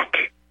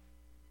neck.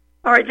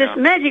 All right, this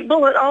magic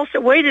bullet also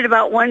waited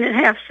about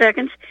 1.5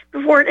 seconds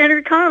before it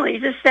entered Connolly.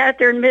 It just sat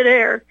there in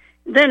midair,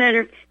 then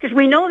entered, because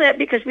we know that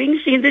because we can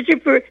see in the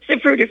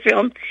Zapruder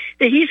film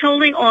that he's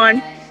holding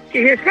on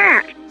to his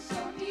hat.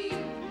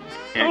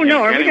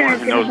 Anyone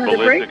who knows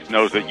ballistics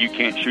knows that you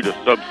can't shoot a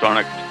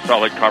subsonic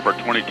solid copper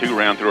 22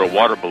 round through a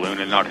water balloon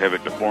and not have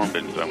it deformed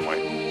in some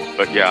way.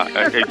 But yeah,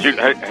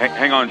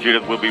 hang on,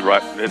 Judith. We'll be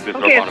right.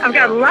 Okay, I've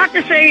got a lot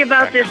to say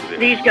about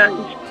these guns.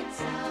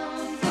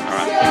 All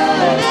right.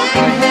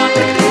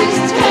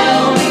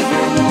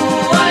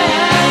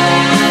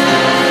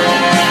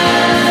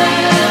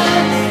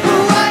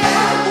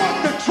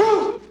 The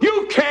truth.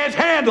 You can't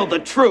handle the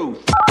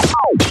truth.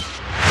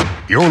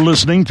 You're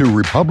listening to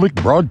Republic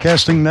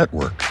Broadcasting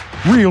Network.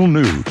 Real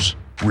news,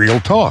 real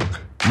talk,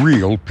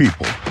 real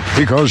people.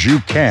 Because you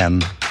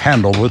can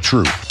handle the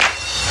truth.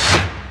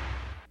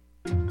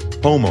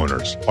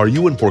 Homeowners, are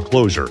you in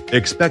foreclosure,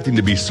 expecting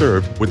to be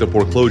served with a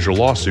foreclosure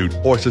lawsuit,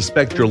 or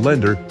suspect your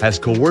lender has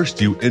coerced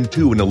you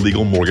into an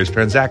illegal mortgage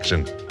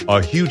transaction?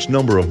 A huge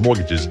number of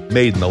mortgages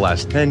made in the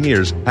last 10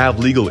 years have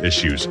legal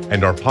issues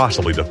and are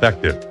possibly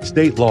defective.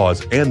 State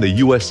laws and the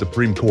U.S.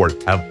 Supreme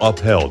Court have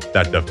upheld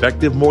that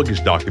defective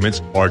mortgage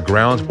documents are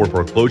grounds for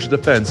foreclosure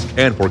defense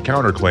and for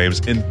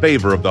counterclaims in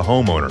favor of the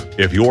homeowner.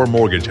 If your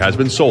mortgage has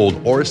been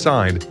sold or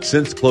assigned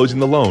since closing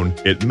the loan,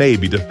 it may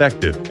be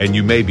defective and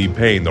you may be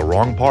paying the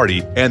wrong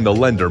party, and the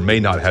lender may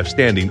not have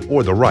standing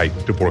or the right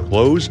to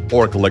foreclose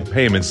or collect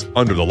payments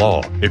under the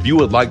law. If you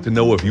would like to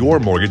know if your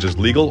mortgage is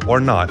legal or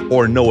not,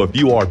 or know if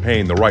you are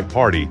paying the right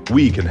party,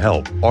 we can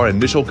help. Our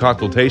initial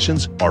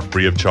consultations are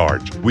free of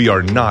charge. We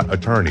are not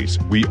attorneys.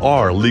 We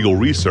are legal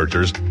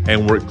researchers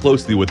and work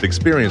closely with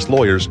experienced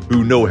lawyers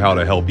who know how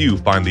to help you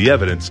find the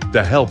evidence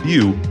to help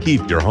you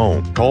keep your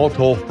home. Call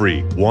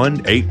toll-free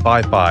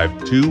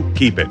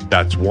 1-855-2-KEEP-IT.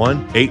 That's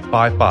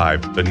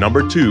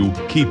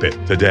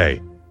 1-855-2-KEEP-IT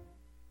today.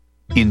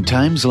 In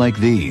times like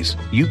these,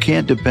 you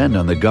can't depend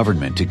on the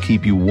government to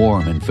keep you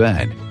warm and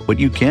fed, but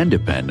you can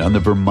depend on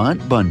the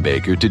Vermont Bun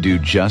Baker to do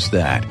just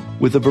that.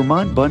 With the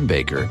Vermont Bun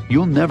Baker,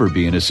 you'll never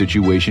be in a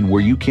situation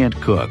where you can't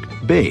cook,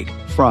 bake,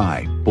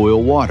 fry,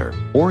 boil water,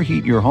 or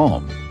heat your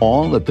home,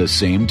 all at the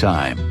same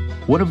time.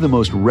 One of the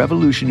most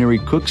revolutionary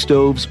cook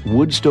stoves,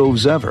 wood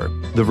stoves ever,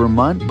 the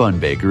Vermont Bun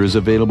Baker is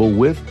available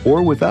with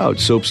or without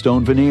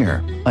soapstone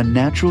veneer, a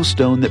natural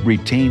stone that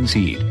retains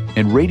heat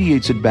and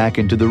radiates it back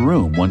into the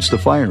room once the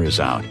fire is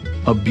out.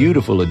 A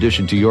beautiful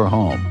addition to your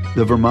home,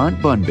 the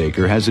Vermont Bun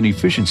Baker has an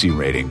efficiency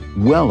rating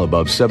well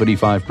above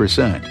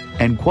 75%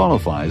 and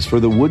qualifies for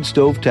the wood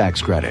stove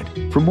tax credit.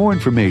 For more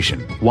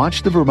information,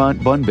 watch the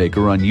Vermont Bun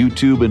Baker on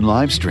YouTube and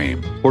live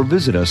stream, or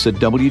visit us at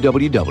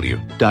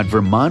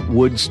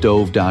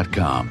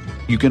www.vermontwoodstove.com.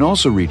 You can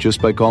also reach us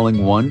by calling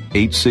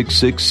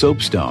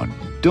 1-866-SOAPSTONE.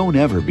 Don't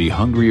ever be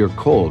hungry or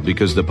cold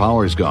because the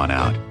power's gone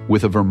out.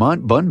 With a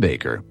Vermont Bun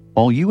Baker,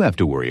 all you have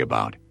to worry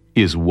about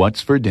is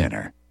what's for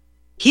dinner.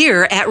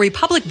 Here at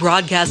Republic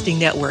Broadcasting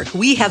Network,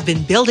 we have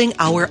been building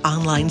our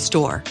online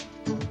store.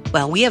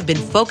 Well, we have been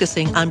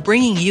focusing on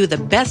bringing you the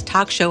best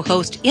talk show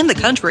host in the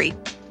country.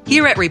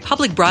 Here at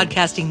Republic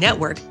Broadcasting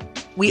Network,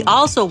 we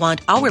also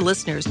want our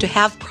listeners to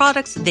have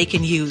products they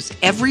can use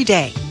every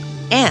day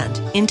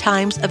and in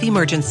times of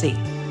emergency.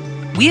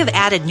 We have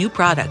added new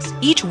products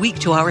each week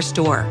to our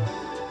store.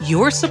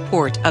 Your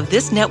support of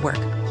this network,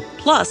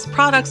 plus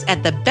products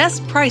at the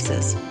best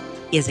prices,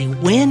 is a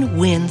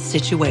win-win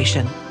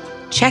situation.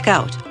 Check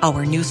out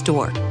our new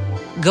store.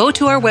 Go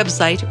to our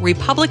website,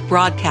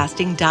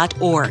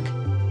 republicbroadcasting.org,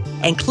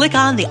 and click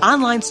on the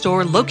online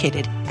store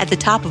located at the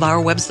top of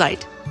our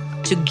website.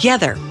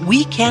 Together,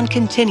 we can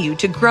continue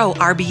to grow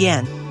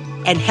RBN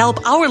and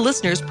help our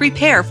listeners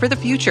prepare for the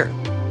future.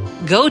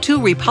 Go to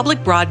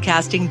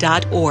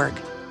republicbroadcasting.org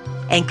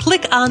and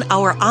click on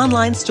our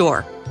online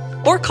store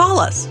or call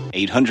us.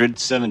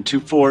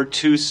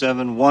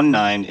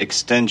 800-724-2719,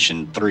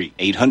 extension 3.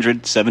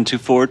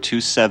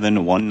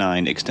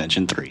 800-724-2719,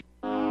 extension 3. It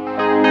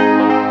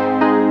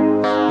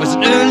was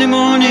an early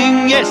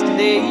morning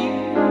yesterday.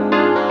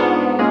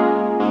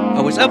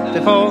 I was up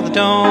before the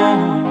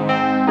dawn,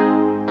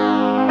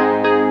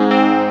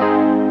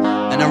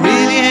 and I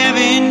really have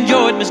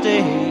enjoyed my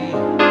stay,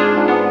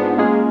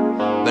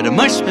 but I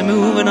must be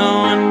moving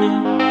on.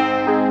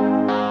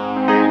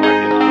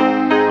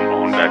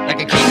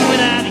 Like a king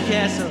without a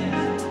castle,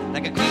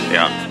 like a queen.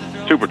 Yeah,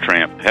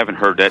 Supertramp. Haven't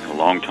heard that in a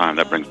long time.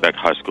 That brings back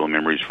high school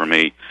memories for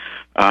me.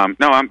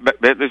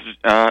 This is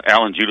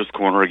Al and Judith's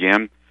Corner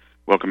again.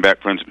 Welcome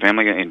back, friends and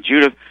family. And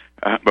Judith,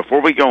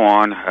 before we go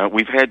on,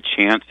 we've had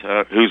Chance,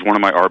 who's one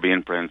of my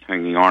RBN friends,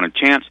 hanging on. And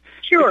Chance,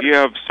 sure. If you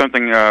have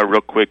something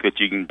real quick that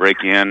you can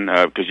break in,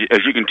 because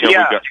as you can tell, we've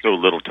got so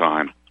little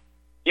time.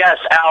 Yes,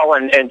 Al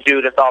and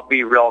Judith, I'll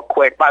be real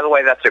quick. By the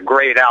way, that's a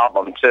great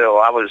album,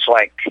 too. I was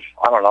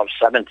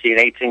 17,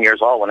 18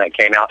 years old when it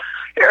came out.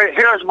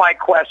 Here's my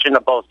question to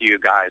both of you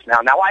guys.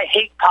 Now I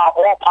hate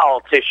all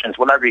politicians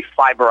with every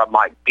fiber of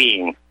my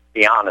being, to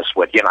be honest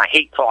with you, and I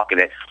hate talking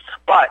it.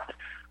 But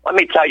let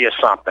me tell you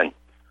something.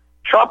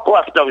 Trump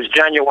left those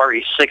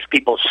January 6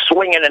 people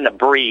swinging in the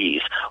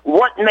breeze.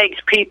 What makes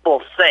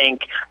people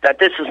think that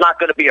this is not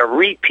going to be a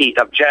repeat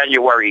of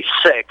January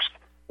 6th?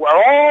 Where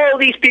all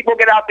these people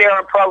get out there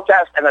and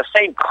protest, and the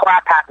same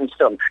crap happens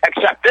to them.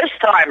 Except this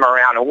time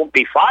around, it won't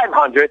be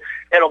 500;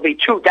 it'll be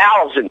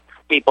 2,000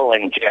 people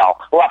in jail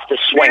left to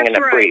swing in the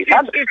breeze.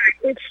 How many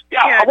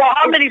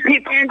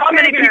people?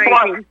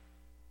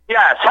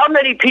 How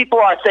many people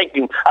are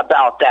thinking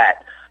about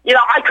that? You know,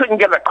 I couldn't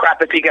give a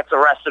crap if he gets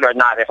arrested or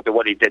not after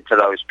what he did to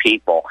those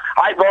people.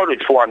 I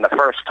voted for him the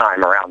first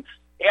time around.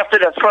 After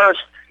his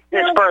first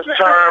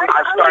term,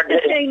 I started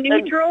to stay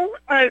neutral.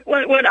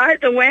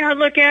 The way I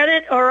look at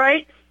it, all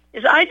right,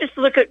 is I just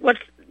look at what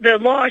the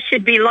law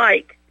should be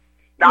like.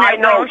 I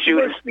know,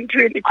 Judith.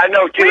 I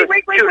know, Judith.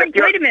 Wait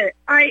a minute.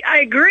 I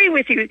agree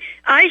with you.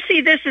 I see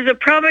this as a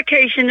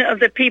provocation of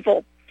the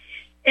people,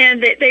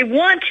 and they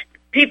want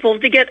people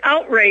to get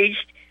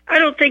outraged. I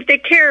don't think they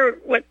care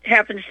what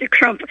happens to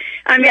Trump.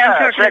 I mean,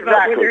 I'm talking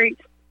about whether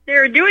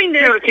they're doing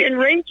this to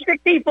enrage the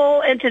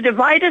people and to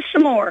divide us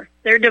some more.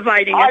 They're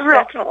dividing us,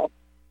 that's all.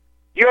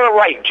 You're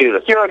right,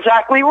 Judith. You're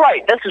exactly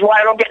right. This is why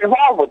I don't get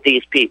involved with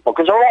these people,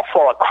 because they're all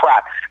full of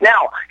crap.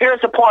 Now,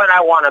 here's the point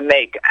I want to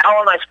make.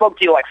 Alan, I spoke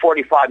to you like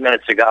 45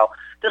 minutes ago.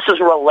 This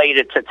is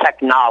related to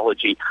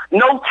technology.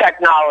 No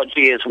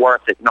technology is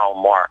worth it no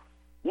more.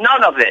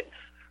 None of it.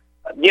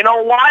 You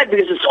know why?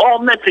 Because it's all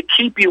meant to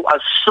keep you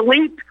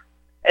asleep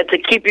and to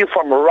keep you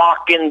from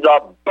rocking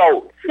the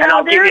boat. Now, and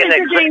I'll give you an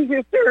example.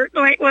 Dangers, sir.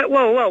 Wait,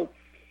 whoa.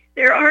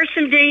 There are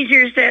some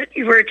dangers that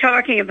you were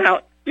talking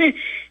about.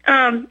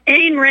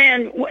 Ayn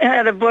Rand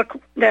had a book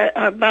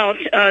about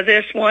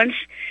this once,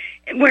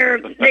 where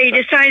they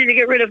decided to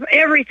get rid of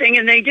everything,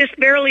 and they just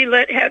barely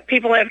let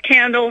people have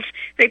candles.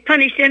 They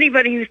punished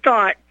anybody who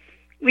thought.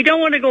 We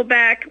don't want to go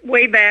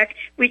way back.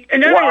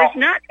 In other words,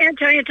 not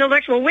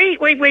anti-intellectual. Wait.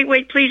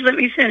 Please let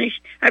me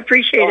finish. I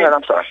appreciate it.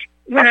 I'm sorry.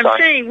 I'm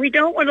saying, we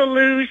don't want to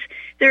lose.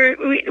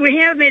 We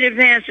have made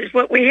advances.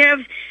 What we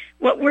have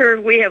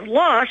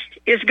lost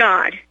is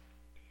God.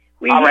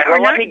 We are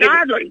not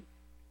godly.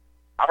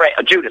 All right,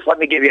 Judith, let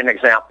me give you an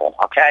example,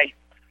 okay?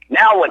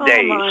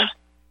 Nowadays,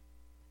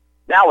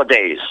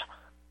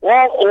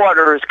 all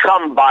orders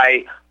come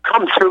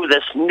through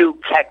this new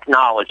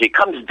technology. It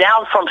comes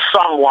down from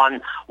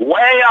someone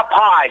way up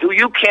high who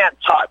you can't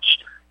touch.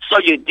 So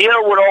you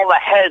deal with all the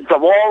heads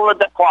of all the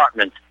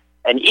departments,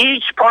 and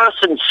each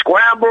person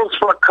scrambles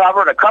for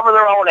cover to cover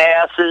their own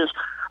asses,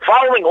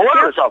 following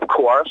orders, of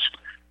course,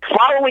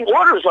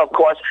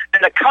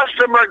 and the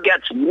customer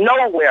gets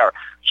nowhere,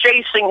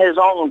 chasing his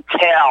own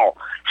tail.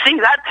 See,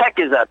 that tech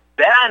is a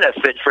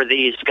benefit for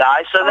these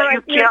guys, so that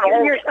you can't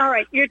hold. All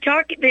right, you're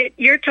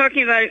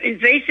talking about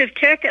invasive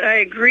tech, and I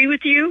agree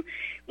with you.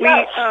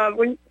 Yes.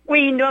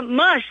 We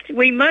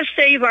must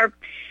save our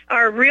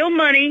real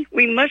money.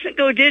 We mustn't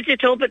go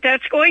digital, but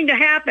that's going to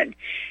happen.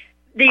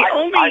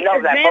 I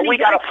know that, but we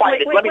got to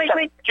fight it. Let me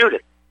tell you,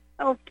 Judith.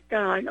 Oh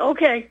God.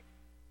 Okay.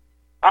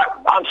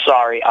 I'm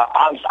sorry.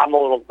 I'm a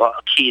little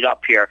keyed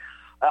up here.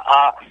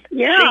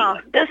 Yeah,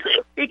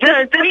 we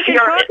can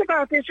talk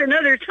about this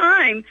another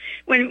time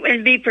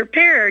and be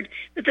prepared.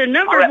 But the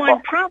number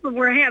one problem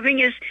we're having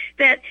is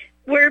that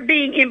we're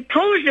being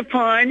imposed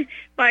upon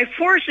by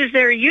forces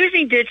that are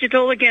using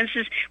digital against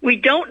us. We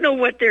don't know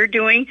what they're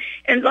doing,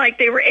 and like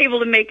they were able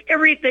to make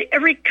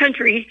every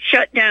country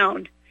shut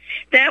down.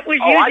 That was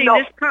using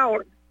this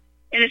power,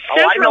 and it's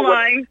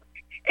centralized,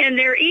 and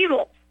they're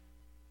evil.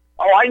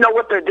 Oh, I know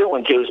what they're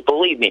doing, Jews.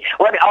 Believe me.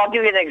 I'll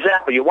give you an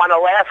example. You want to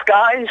laugh,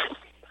 guys?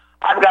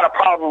 I've got a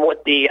problem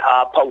with the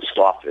post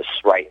office,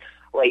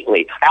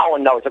 lately.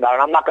 Alan knows about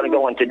it. I'm not going to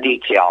go into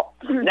detail.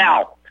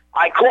 Now,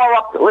 I call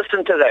up,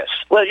 listen to this.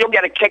 Well, you'll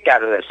get a kick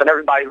out of this, and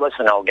everybody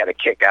listening will get a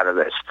kick out of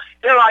this.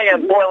 Here I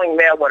am boiling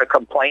mad with a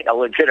complaint, a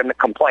legitimate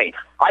complaint.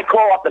 I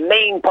call up the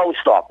main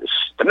post office,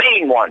 the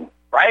main one,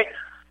 right?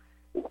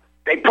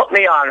 They put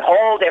me on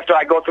hold after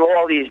I go through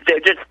all these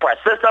digits, press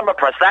this number,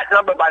 press that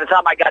number. By the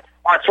time I got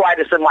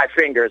arthritis in my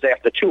fingers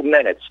after 2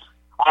 minutes.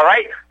 All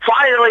right?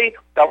 Finally,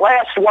 the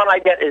last one I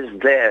get is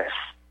this.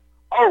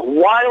 Oh,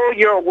 while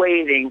you're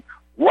waiting,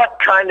 what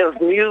kind of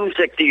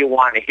music do you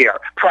want to hear?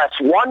 Press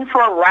 1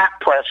 for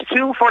rap, press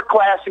 2 for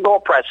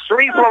classical, press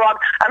 3 for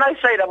rock. And I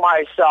say to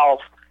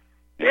myself,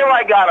 here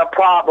I got a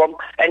problem,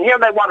 and here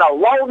they want to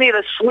lull me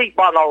to sleep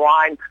on the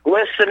line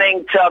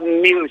listening to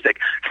music.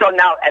 So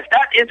now, if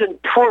that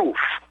isn't proof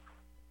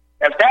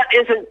that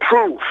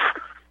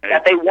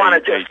they want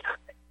to just...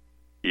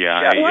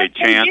 Yeah, Chance,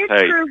 Chance,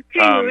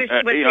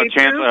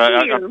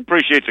 I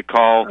appreciate the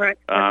call, right.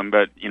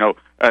 But,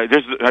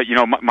 this is,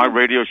 my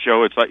radio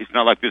show, it's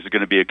not like this is going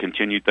to be a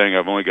continued thing.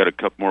 I've only got a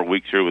couple more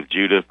weeks here with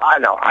Judith. I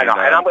know, and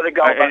I'm going to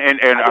go. And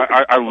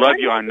I love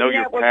you. I know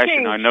your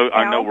passion. I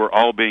know we're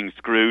all being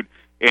screwed.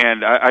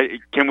 And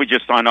can we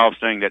just sign off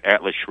saying that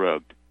Atlas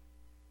shrugged?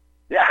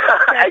 Yeah,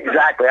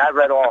 exactly. I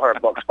read all her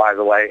books, by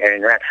the way,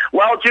 Ayn Rand.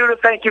 Well,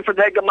 Judith, thank you for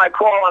taking my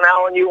call, and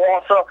Alan, you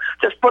also.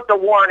 Just put the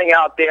warning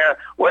out there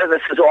where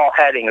this is all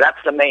heading. That's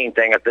the main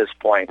thing at this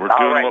point. We're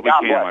doing what we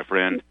can, my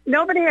friend.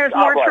 Nobody has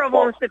more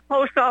trouble with the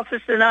post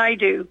office than I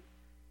do.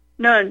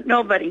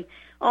 Nobody.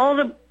 All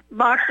the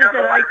boxes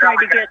that I try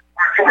to get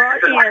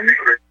brought in.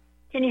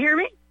 Can you hear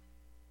me?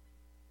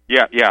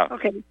 Yeah.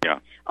 Okay. Yeah.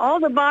 All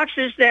the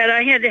boxes that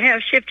I had to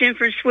have shipped in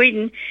from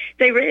Sweden,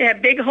 they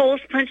had big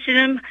holes punched in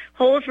them.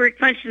 Holes were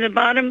punched in the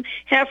bottom.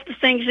 Half the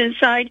things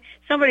inside.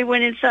 Somebody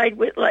went inside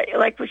with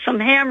like with some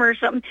hammer or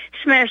something,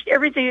 smashed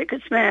everything it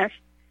could smash.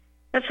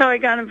 That's how I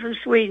got them from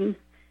Sweden.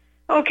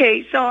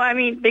 Okay, so I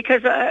mean,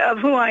 because of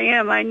who I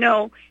am, I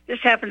know this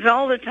happens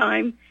all the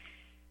time.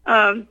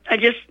 I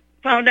just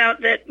found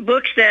out that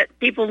books that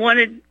people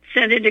wanted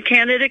sent into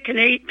Canada,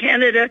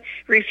 Canada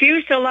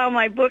refused to allow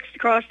my books to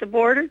cross the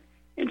border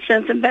and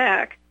sent them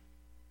back.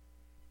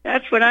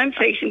 That's what I'm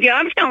facing. Yeah,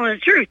 I'm telling the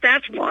truth.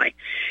 That's why.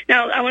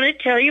 Now, I want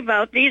to tell you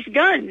about these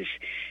guns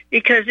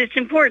because it's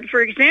important.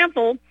 For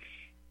example,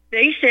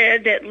 they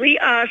said that Lee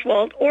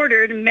Oswald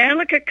ordered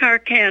Malika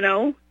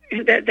Carcano,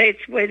 that's the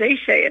way they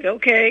say it,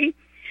 okay,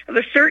 of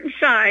a certain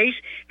size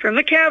from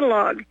a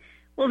catalog.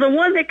 Well, the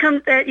one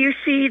that you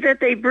see that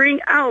they bring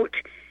out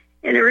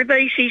and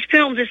everybody sees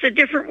films. It's a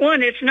different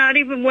one. It's not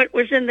even what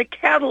was in the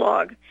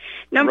catalog.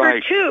 Number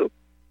two,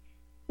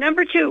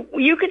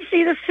 you can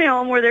see the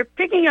film where they're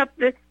picking up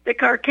the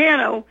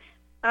Carcano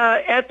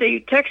at the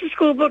Texas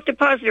School Book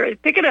Depository. They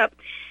pick it up.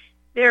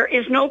 There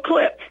is no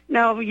clip.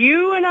 Now,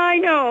 you and I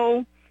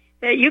know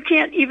that you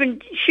can't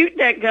even shoot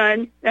that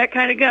gun, that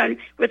kind of gun,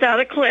 without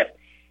a clip.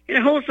 And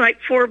it holds like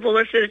 4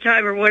 bullets at a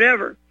time or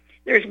whatever.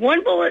 There's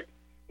 1 bullet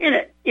in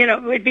it,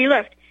 would be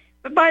left.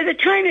 But by the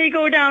time they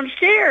go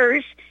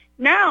downstairs,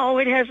 now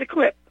it has a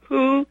clip.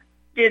 Who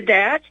did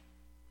that?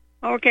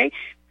 Okay.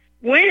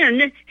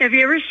 When have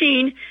you ever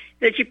seen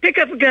that you pick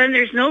up a gun,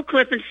 there's no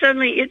clip, and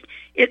suddenly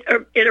it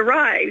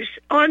arrives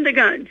on the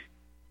gun,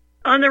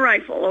 on the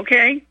rifle,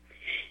 okay?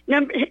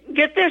 Now,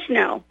 get this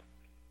now.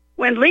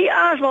 When Lee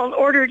Oswald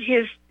ordered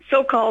his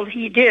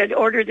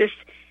order this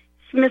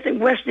Smith &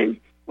 Wesson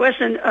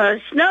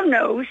snub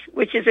nose,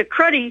 which is a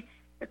cruddy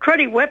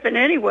weapon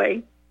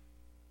anyway,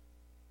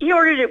 he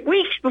ordered it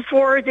weeks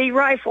before the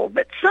rifle,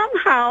 but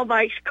somehow,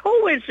 by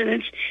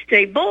coincidence,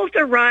 they both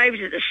arrived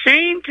at the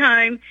same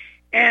time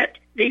at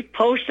the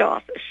post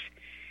office.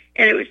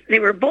 And they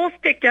were both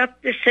picked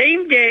up the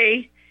same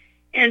day,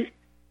 and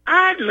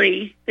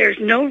oddly, there's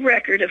no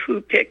record of who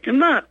picked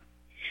them up.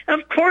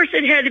 Of course,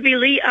 it had to be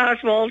Lee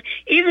Oswald,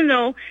 even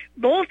though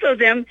both of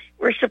them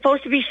were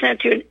supposed to be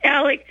sent to an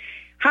Alec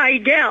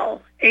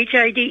Hidell,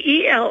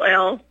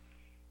 Hidell,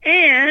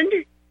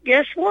 and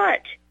guess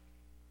what?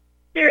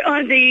 There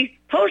on the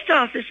post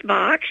office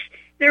box,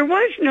 there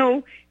was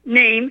no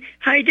name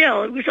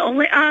Hidell. It was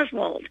only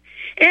Oswald.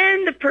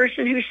 And the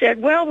person who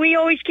said, well, we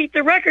always keep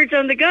the records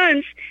on the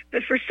guns,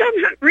 but for some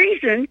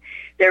reason,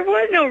 there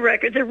was no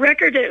record. The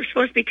record that was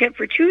supposed to be kept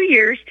for 2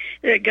 years,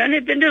 that a gun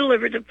had been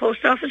delivered to the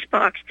post office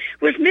box,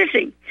 was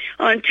missing.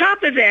 On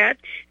top of that,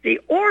 the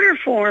order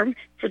form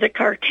for the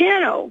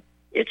Carcano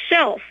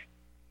itself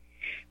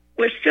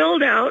was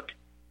filled out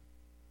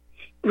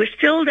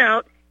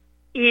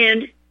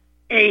in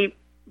a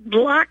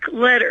block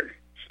letter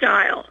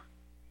style.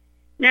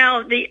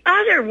 Now, the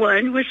other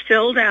one was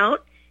filled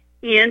out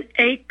in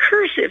a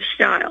cursive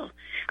style.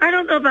 I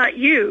don't know about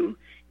you,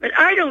 but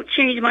I don't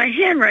change my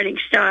handwriting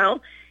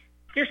style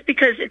just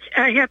because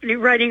I happen to be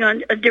writing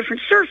on a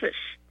different surface,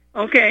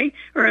 okay,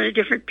 or on a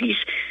different piece.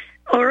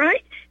 All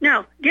right?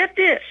 Now, get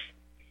this.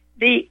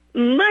 The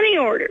money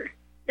order,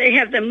 they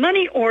have the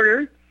money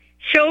order,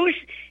 shows,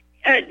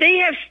 they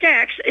have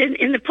stacks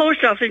in the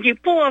post office. You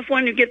pull off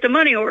one to get the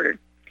money order.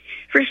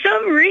 For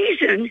some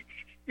reason,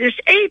 this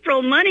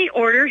April money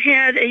order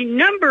had a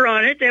number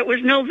on it that was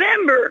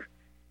November.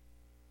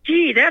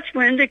 Gee, that's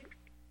when the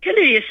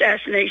Kennedy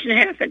assassination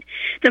happened.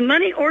 The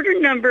money order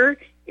number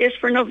is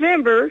for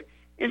November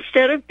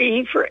instead of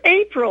being for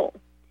April.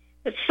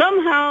 But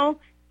somehow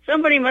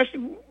somebody must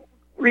have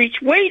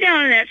reached way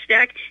down in that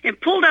stack and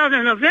pulled out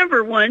a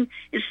November one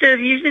instead of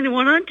using the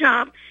one on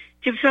top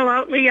to fill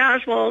out Lee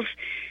Oswald's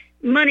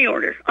money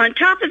order. On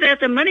top of that,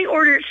 the money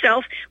order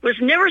itself was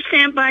never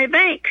stamped by a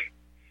bank.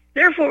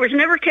 Therefore, it was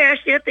never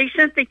cashed yet. They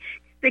sent the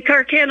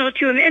Carcano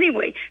to him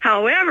anyway.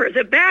 However,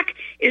 the back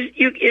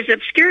is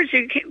obscured, so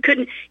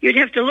you'd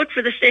have to look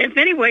for the stamp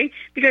anyway,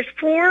 because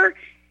 4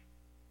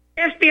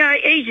 FBI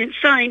agents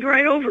signed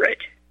right over it.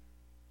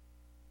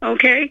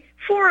 Okay?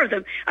 4 of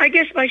them. I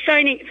guess by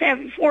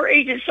having 4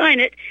 agents sign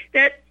it,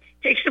 that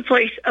takes the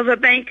place of a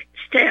bank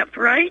stamp,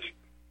 right?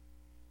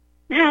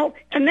 Now,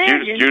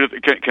 imagine... Judith,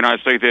 can I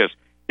say this?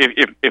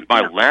 If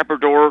my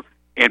Labrador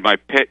and my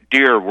pet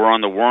deer were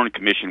on the Warren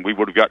Commission, we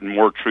would have gotten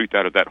more truth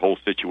out of that whole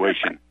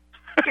situation.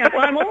 Yeah,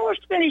 well, I'm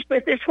almost finished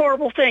with this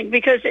horrible thing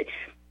because,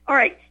 all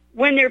right,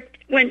 when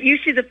you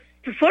see the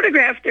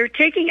photograph, they're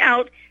carrying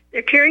out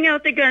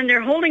the gun,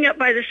 they're holding up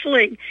by the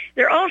sling.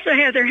 They also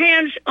have their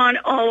hands on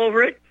all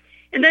over it,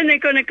 and then they're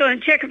going to go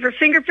and check it for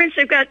fingerprints.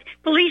 They've got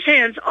police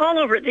hands all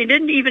over it. They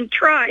didn't even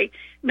try.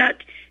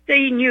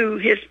 They knew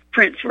his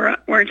prints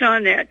weren't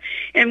on that.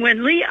 And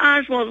when Lee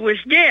Oswald was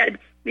dead,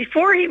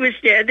 before he was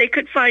dead,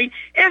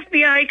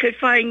 FBI could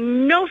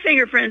find no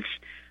fingerprints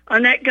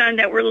on that gun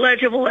that were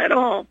legible at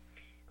all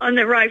on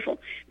the rifle.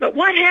 But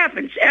what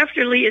happens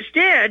after Lee is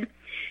dead,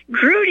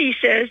 Grudy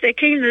says, they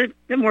came to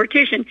the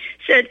mortician,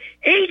 said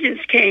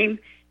agents came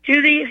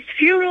to the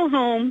funeral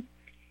home,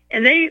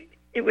 and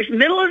it was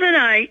middle of the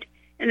night,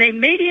 and they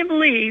made him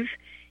leave,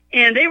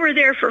 and they were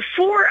there for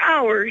 4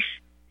 hours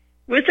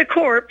with the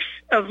corpse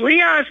of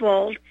Lee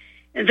Oswald,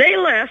 and they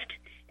left,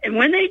 and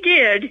when they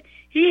did,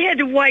 he had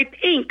to wipe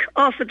ink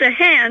off of the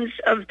hands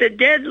of the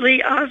dead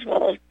Lee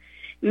Oswald.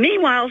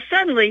 Meanwhile,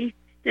 suddenly,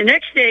 the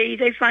next day,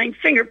 they find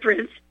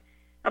fingerprints,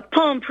 a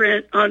palm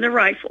print on the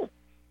rifle.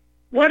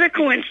 What a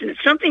coincidence.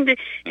 Something the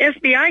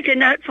FBI could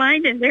not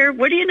find in there.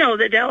 What do you know?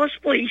 The Dallas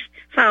police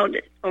found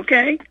it,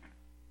 okay?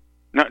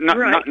 Not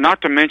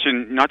to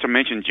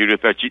mention,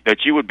 Judith,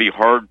 that you would be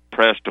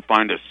hard-pressed to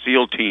find a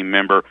SEAL team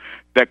member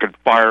that could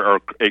fire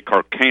a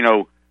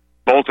Carcano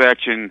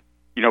bolt-action,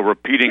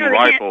 repeating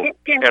rifle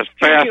as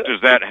fast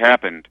as that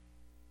happened.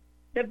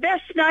 The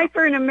best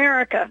sniper in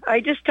America. I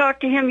just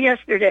talked to him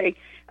yesterday.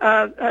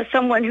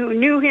 Someone who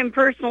knew him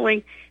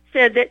personally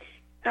said that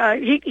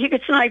he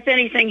could snipe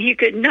anything. He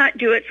could not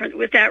do it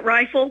with that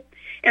rifle.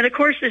 And, of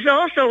course, there's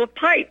also a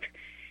pipe.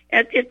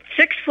 At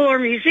Sixth Floor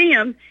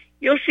Museum,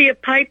 you'll see a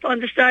pipe on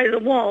the side of the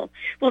wall.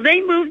 Well,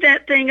 they moved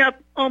that thing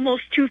up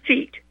almost 2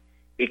 feet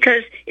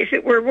because if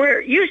it were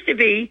where it used to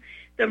be,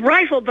 the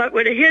rifle butt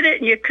would have hit it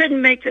and you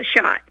couldn't make the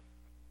shot.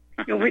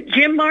 You know,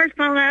 Jim Mars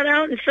found that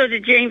out, and so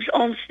did James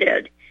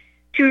Olmsted,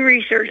 two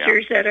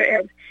researchers that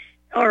are...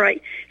 All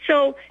right.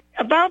 So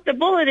about the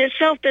bullet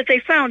itself that they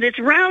found, it's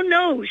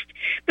round-nosed.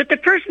 But the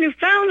person who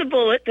found the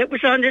bullet that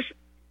was on this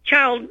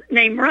child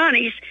named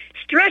Ronnie's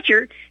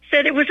stretcher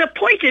said it was a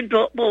pointed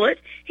bullet.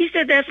 He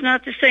said that's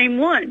not the same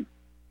one.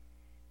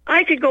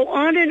 I could go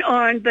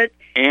on, but...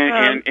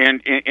 And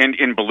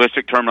in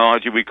ballistic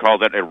terminology, we call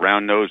that a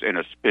round nose and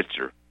a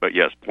Spitzer. But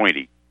yes,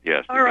 pointy.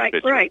 Yes. All right,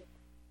 right.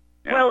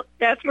 Yeah. Well,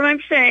 that's what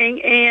I'm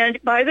saying. And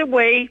by the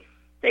way,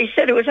 they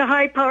said it was a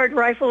high-powered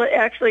rifle. It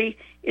actually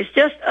is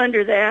just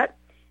under that.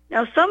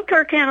 Now, some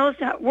Carcanos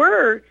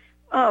were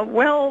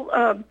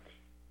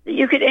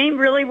you could aim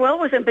really well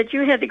with them, but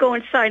you had to go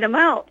and sight them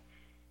out.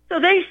 So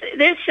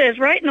this says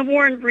right in the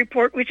Warren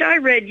report, which I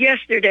read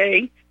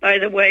yesterday, by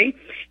the way,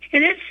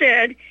 and it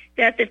said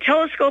that the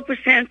telescope was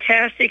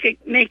fantastic. It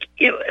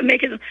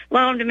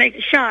allow them to make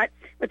the shot.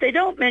 What they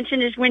don't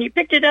mention is when you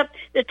picked it up,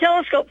 the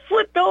telescope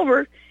flipped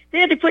over. They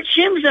had to put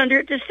shims under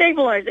it to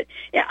stabilize it.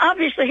 It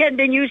obviously hadn't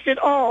been used at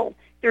all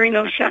during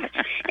those shots.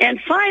 And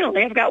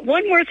finally, I've got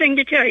one more thing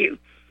to tell you.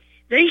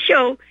 They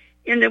show,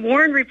 in the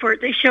Warren report,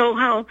 they show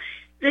how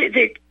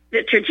the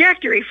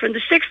trajectory from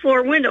the sixth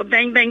floor window,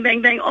 bang, bang,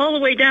 bang, bang, all the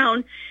way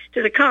down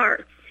to the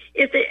car.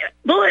 If the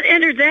bullet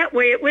entered that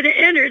way, it would have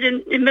entered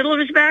in the middle of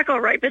his back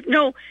all right. But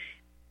no,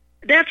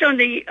 that's on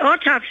the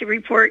autopsy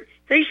report.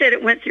 They said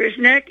it went through his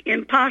neck.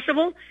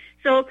 Impossible.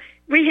 So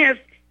we have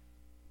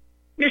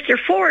Mr.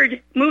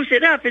 Ford moves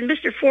it up, and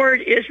Mr.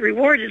 Ford is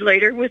rewarded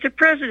later with the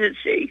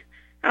presidency.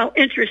 How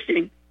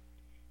interesting.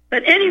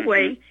 But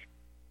anyway,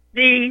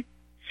 the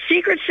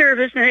Secret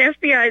Service and the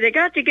FBI, they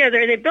got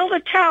together, they built a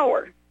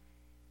tower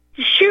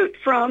to shoot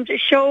from to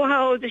show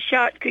how the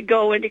shot could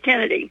go into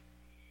Kennedy.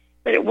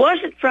 But it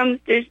wasn't from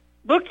the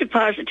book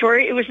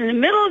depository. It was in the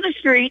middle of the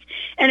street,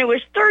 and it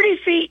was 30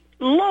 feet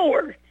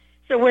lower.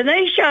 So when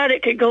they shot,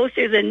 it could go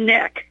through the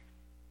neck.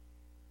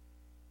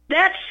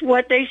 That's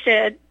what they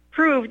said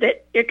proved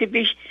that it could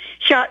be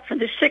shot from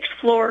the sixth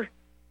floor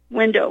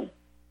window.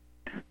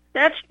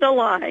 That's the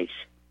lies.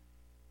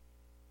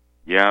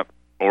 Yeah,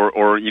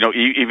 or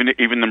even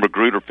the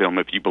Magruder film,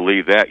 if you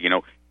believe that,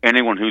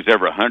 anyone who's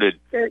ever hunted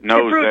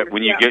knows that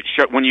when you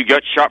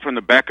get shot from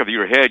the back of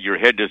your head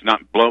does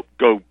not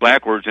go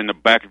backwards, and the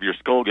back of your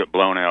skull get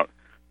blown out.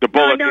 The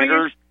bullet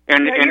enters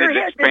and it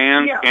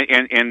expands,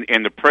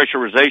 and the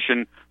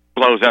pressurization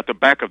blows out the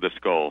back of the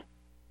skull.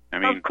 I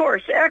mean, of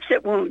course,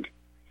 exit wound.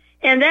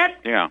 And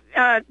that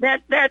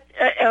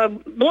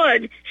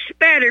blood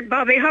spattered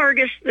Bobby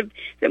Hargis,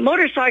 the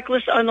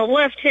motorcyclist on the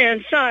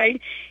left-hand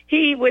side.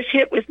 He was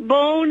hit with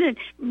bone and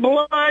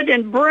blood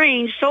and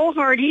brain so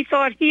hard he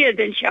thought he had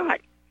been shot.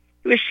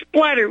 He was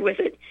splattered with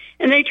it.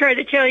 And they try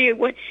to tell you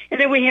what. And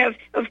then we have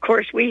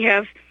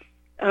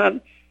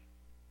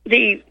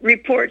the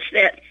reports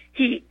that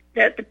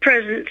the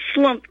president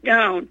slumped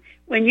down.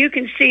 When you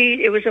can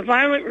see it was a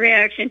violent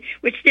reaction,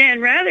 which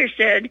Dan Rather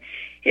said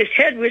his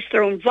head was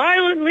thrown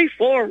violently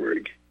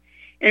forward.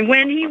 And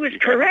when he was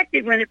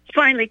corrected, when it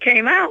finally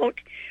came out,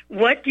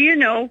 what do you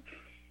know?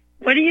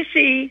 What do you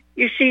see?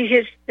 You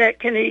see that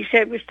Kennedy's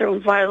head was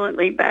thrown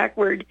violently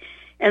backward.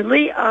 And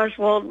Lee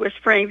Oswald was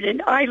framed,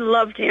 and I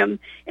loved him,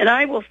 and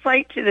I will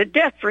fight to the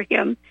death for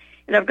him.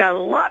 And I've got a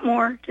lot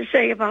more to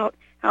say about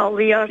how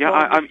Lee Oswald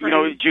was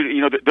framed.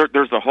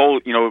 There's the whole,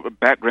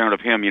 background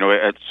of him,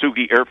 at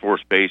Sugi Air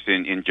Force Base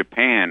in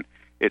Japan,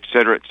 et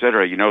cetera, et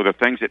cetera. The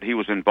things that he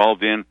was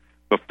involved in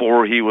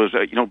before he was,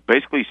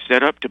 basically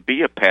set up to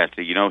be a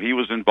patsy. He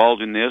was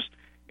involved in this,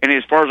 and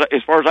as far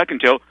as I can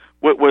tell,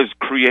 what was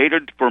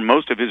created for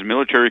most of his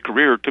military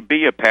career to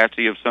be a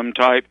patsy of some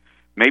type.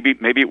 Maybe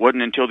it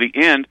wasn't until the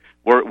end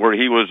where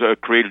he was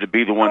created to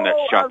be the one that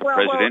shot the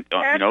president.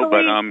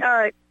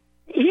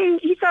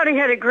 He thought he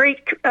had a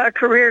great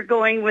career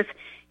going with.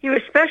 He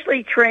was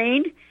specially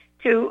trained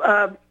to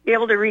be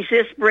able to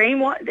resist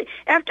brainwash.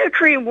 After the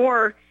Korean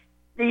War,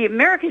 the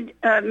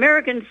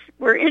Americans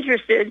were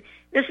interested.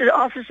 This is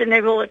Office of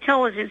Naval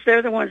Intelligence.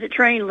 They're the ones that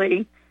trained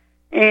Lee.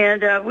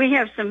 And we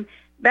have some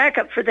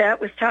backup for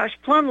that with Tosh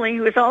Plumlee,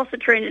 who was also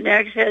trained at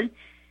Nag's Head,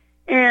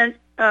 and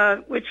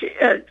which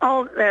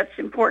all that's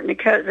important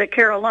to the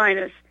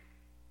Carolinas.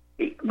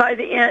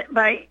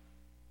 By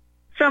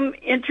some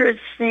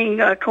interesting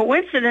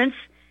coincidence,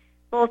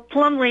 both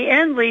Plumlee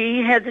and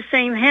Lee had the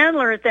same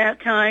handler at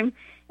that time,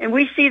 and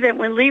we see that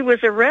when Lee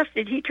was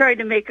arrested, he tried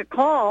to make a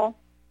call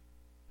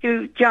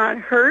to John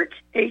Hurt,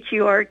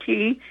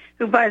 H-U-R-T,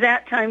 who by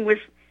that time was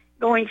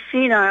going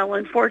senile,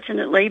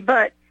 unfortunately,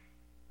 but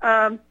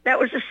that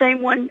was the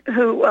same one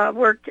who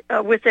worked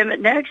with them at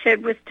Nag's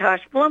Head with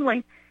Tosh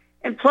Plumlee,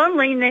 and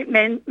Plumlee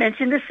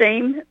mentioned the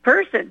same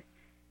person.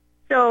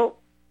 So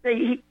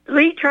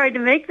Lee tried to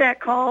make that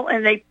call,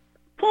 and they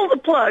pull the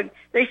plug.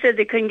 They said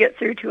they couldn't get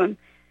through to him.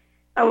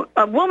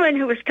 A woman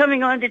who was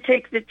coming on to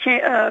take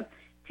the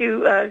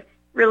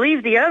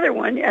relieve the other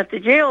one at the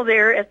jail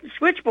there at the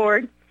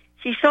switchboard,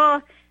 she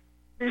saw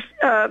this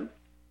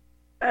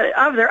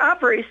of their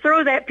operators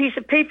throw that piece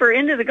of paper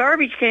into the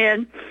garbage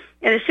can,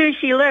 and as soon as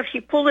she left, she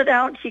pulled it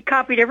out and she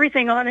copied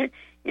everything on it.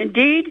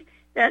 Indeed,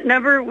 that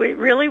number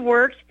really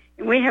worked,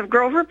 and we have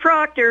Grover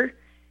Proctor.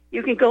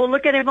 You can go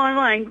look at him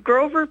online.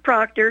 Grover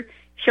Proctor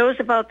shows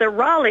about the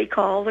Raleigh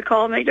call, the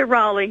call made to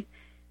Raleigh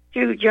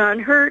to John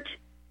Hurt,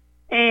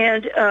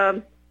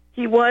 and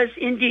he was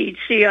indeed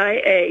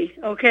CIA,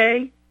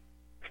 okay?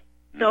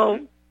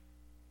 So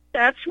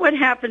that's what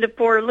happened to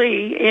poor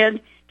Lee, and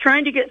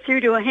trying to get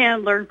through to a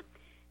handler.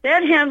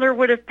 That handler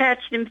would have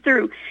patched him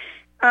through.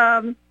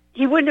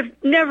 He wouldn't have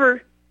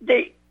never...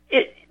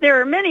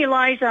 there are many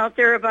lies out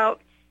there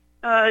about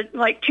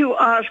like two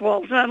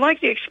Oswalds, and I'd like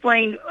to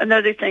explain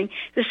another thing.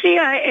 The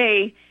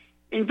CIA,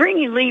 in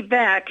bringing Lee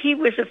back, he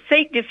was a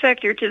fake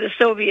defector to the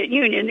Soviet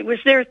Union. It was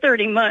there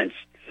 30 months.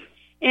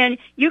 And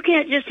you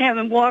can't just have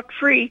him walk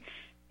free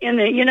in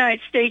the United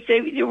States.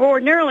 They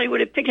ordinarily would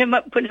have picked him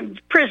up and put him in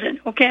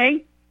prison,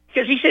 okay?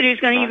 Because he said he was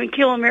going to even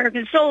kill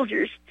American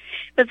soldiers.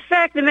 But the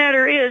fact of the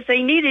matter is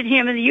they needed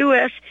him in the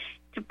U.S.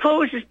 to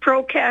pose as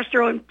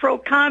pro-Castro and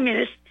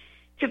pro-communist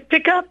to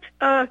pick up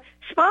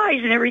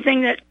spies and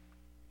everything that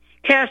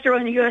Castro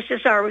and the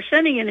USSR was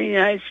sending in the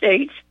United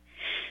States.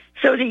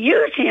 So to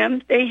use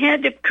him, they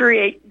had to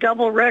create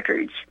double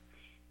records.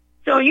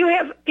 So you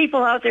have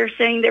people out there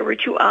saying there were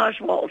two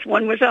Oswalds.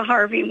 One was a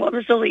Harvey, one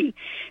was a Lee.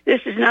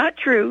 This is not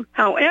true.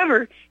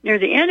 However, near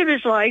the end of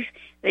his life,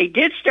 they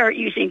did start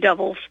using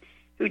doubles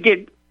who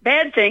did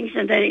bad things,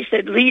 and then he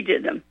said Lee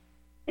did them.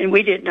 And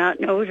we did not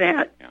know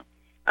that. Yeah.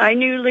 I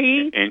knew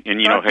Lee. And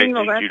you know, hey,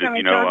 Judith,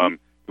 you know,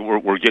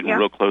 we're getting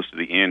real close to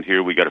the end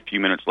here. We got a few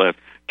minutes left.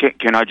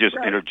 Can I just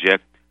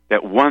interject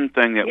that one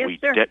thing that we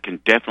can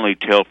definitely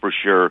tell for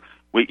sure?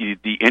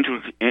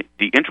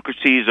 The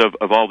intricacies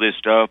of all this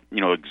stuff, you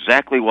know,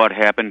 exactly what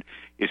happened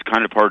is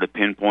kind of hard to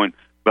pinpoint,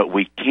 but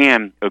we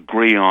can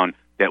agree on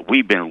that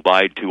we've been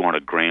lied to on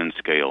a grand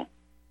scale.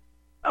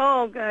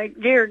 Oh, God,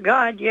 dear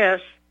God,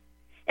 yes.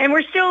 And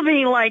we're still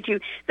being lied to.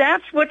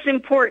 That's what's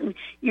important.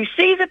 You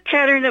see the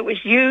pattern that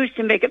was used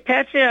to make a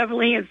patch out of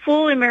Lee and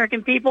fool the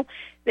American people.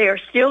 They are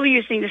still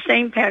using the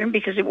same pattern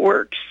because it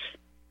works.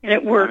 And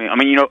it works. I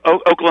mean, you know,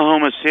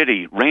 Oklahoma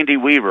City, Randy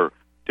Weaver,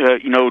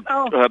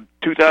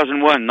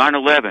 2001,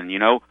 9/11. You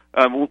know,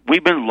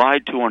 we've been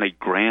lied to on a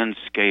grand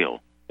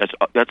scale.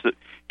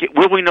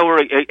 Will we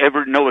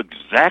ever know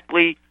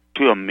exactly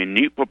to a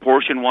minute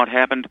proportion what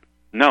happened?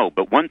 No,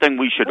 but one thing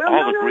we should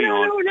all agree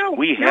on: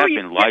 we have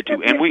been lied to,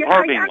 and we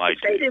are being lied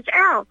to. Say this,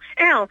 Al,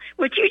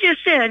 what you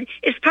just said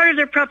is part of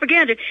their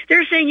propaganda.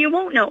 They're saying you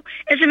won't know.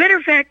 As a matter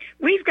of fact,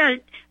 we've got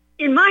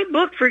in my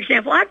book, for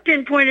example, I've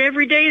pinpointed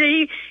every day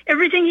that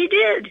everything he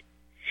did.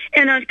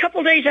 And on a couple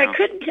of days I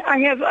couldn't. I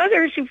have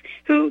others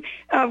who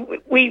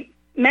we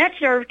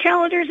matched our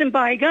calendars and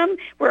buy gum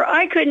where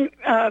I couldn't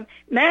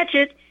match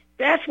it.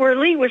 That's where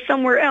Lee was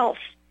somewhere else.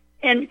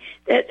 And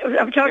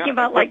I'm talking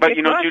about like. But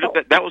you know,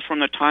 Judith, that was from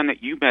the time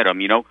that you met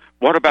him. You know,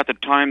 what about the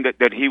time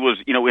that he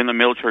was, you know, in the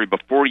military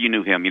before you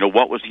knew him? You know,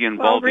 what was he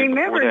involved in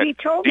before that? He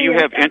told me. Do you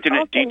have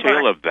intimate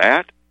detail of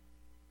that?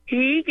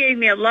 He gave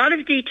me a lot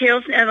of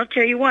details, and I'll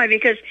tell you why.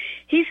 Because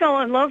he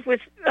fell in love with.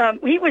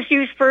 He was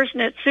used first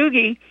in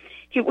Atsugi.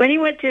 When he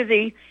went to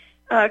the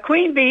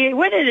Queen Bee, he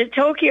went into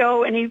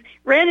Tokyo, and he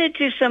ran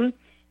into some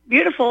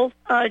beautiful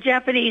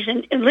Japanese,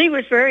 and Lee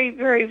was very,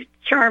 very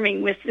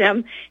charming with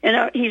them.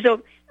 And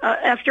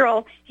after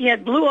all, he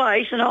had blue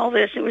eyes and all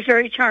this. It was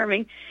very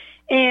charming.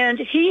 And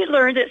he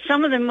learned that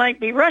some of them might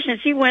be Russians.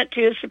 He went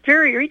to a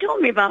superior. He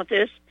told me about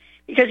this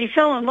because he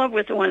fell in love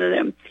with one of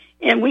them.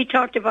 And we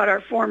talked about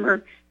our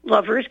former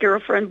lovers,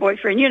 girlfriend,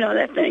 boyfriend, you know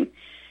that thing.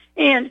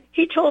 And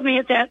he told me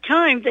at that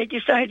time they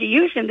decided to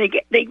use him.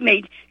 They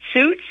made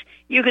suits.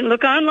 You can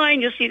look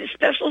online. You'll see the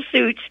special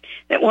suits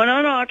that went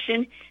on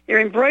auction. They're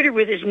embroidered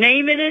with his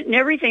name in it and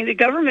everything. The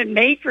government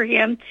made for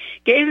him,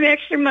 gave him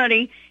extra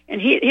money,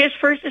 and his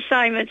first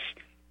assignments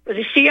for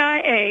the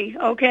CIA,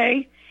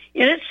 okay,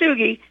 in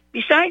Atsugi,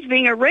 besides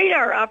being a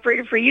radar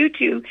operator for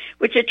U-2,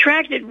 which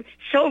attracted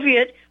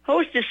Soviet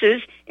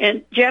hostesses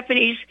and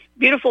Japanese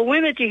beautiful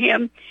women to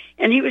him,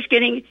 and he was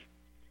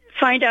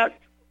find out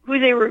who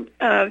they were,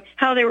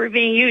 how they were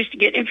being used to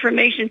get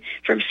information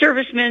from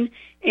servicemen,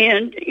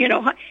 and you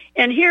know,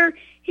 and here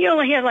he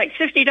only had like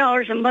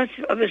 $50 a month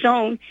of his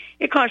own.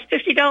 It cost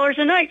 $50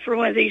 a night for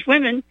one of these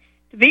women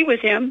to be with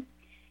him,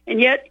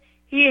 and yet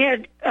he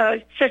had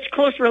such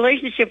close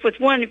relationship with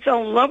one who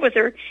fell in love with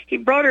her. He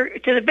brought her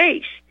to the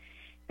base.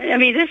 I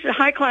mean, this is a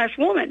high class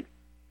woman,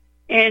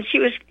 and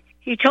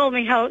he told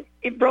me how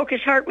it broke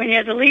his heart when he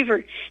had to leave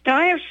her. Now,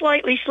 I have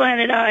slightly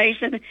slanted eyes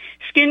and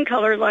skin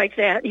color like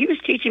that. He was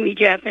teaching me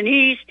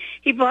Japanese.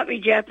 He bought me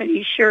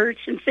Japanese shirts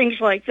and things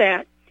like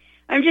that.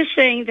 I'm just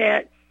saying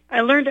that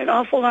I learned an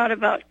awful lot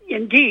about,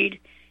 indeed,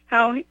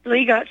 how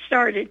Lee got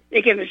started.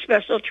 They gave him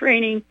special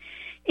training.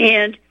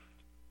 And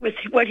With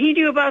what he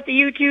knew about the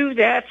YouTube,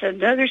 that's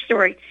another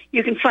story.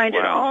 You can find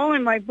it all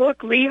in my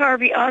book, Lee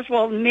Harvey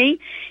Oswald and Me,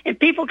 and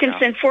people can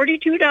send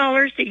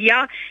 $42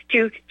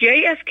 to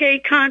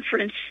JFK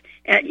Conference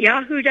at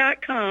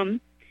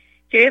yahoo.com,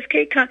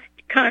 JFK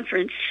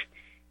Conference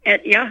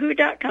at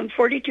yahoo.com,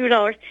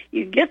 $42.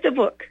 You get the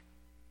book,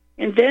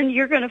 and then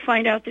you're going to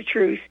find out the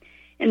truth.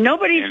 And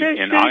nobody's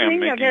and I am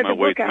making my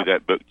way through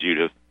that book,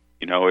 Judith.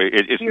 You know,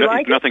 it's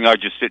nothing I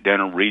just sit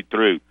down and read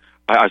through.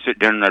 I sit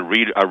down and I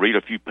read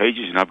a few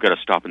pages, and I've got to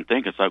stop and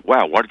think. It's like,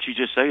 wow, what did she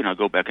just say? And I'll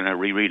go back and I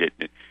reread it,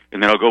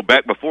 and then I'll go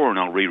back before and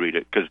I'll reread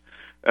it because,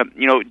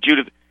 you know,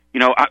 Judith, you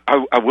know,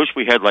 I wish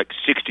we had like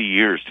 60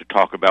 years to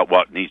talk about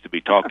what needs to be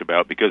talked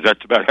about because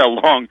that's about how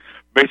long,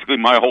 basically,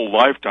 my whole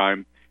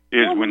lifetime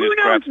is when this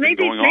crap's been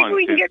going on. Maybe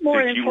we can get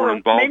more than 4.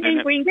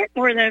 Maybe we can get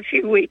more than a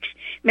few weeks.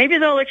 Maybe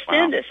they'll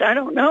extend us. I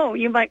don't know.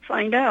 You might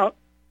find out.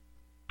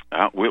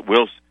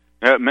 We'll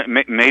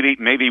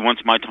maybe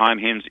once my time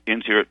ends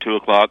here at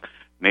 2:00.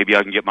 Maybe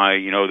I can get my,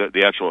 you know,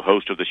 the actual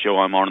host of the show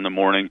I'm on in the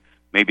morning.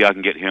 Maybe I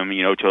can get him,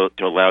 you know, to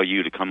allow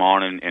you to come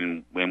on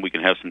and we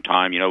can have some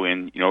time, you know,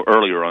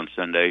 earlier on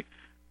Sunday.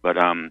 But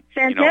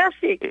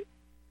fantastic.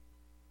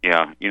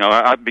 You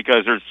know,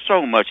 because there's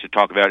so much to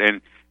talk about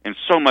and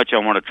so much I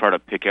want to try to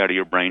pick out of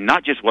your brain,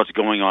 not just what's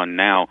going on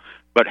now,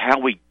 but how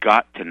we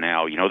got to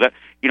now. You know that,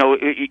 you know,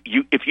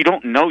 if you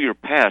don't know your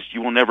past,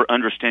 you will never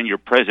understand your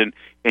present,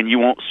 and you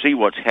won't see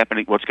what's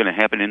going to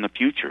happen in the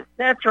future.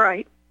 That's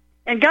right.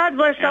 And God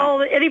bless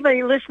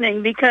anybody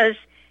listening because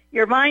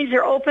your minds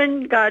are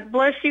open. God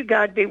bless you.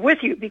 God be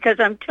with you because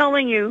I'm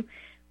telling you,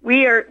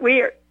 we are.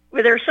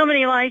 There are so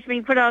many lies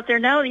being put out there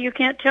now that you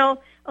can't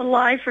tell a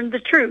lie from the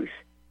truth.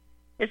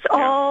 It's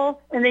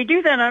all, and they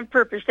do that on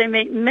purpose. They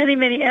make many,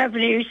 many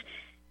avenues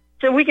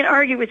so we can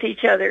argue with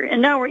each other.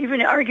 And now we're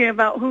even arguing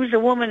about who's a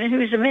woman and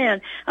who's a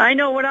man. I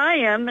know what I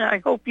am, and I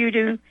hope you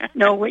do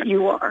know what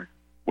you are.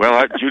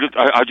 Well, Judith,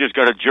 I just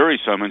got a jury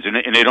summons, and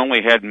it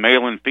only had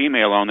male and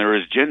female on there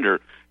as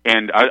gender.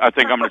 And I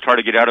think I'm going to try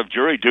to get out of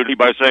jury duty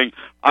by saying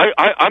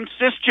I'm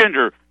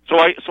cisgender, so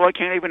I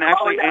can't even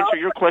actually answer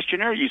your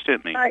questionnaire you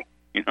sent me.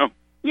 You know?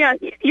 Yeah,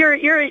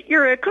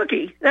 you're a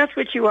cookie. That's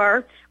what you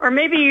are, or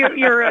maybe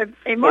you're a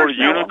marshmallow, or a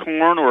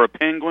unicorn, or a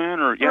penguin,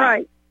 or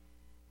right.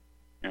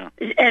 Yeah.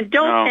 And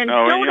don't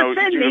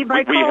offend me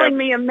by calling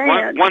me a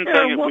man. One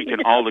thing that we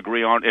can all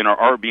agree on, and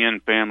our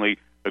RBN family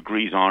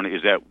agrees on,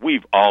 is that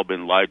we've all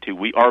been lied to.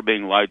 We are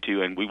being lied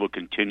to, and we will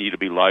continue to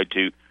be lied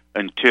to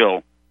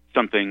until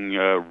something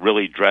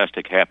really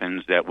drastic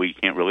happens that we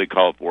can't really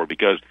call for,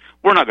 because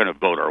we're not going to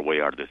vote our way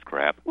out of this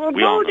crap. Well,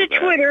 go to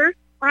Twitter.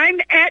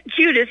 I'm at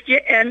Judith,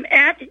 and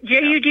at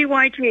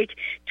JUDYTH.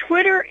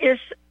 Twitter is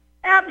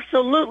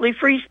absolutely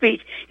free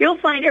speech. You'll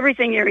find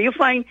everything there. You'll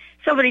find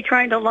somebody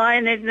trying to lie,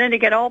 and then they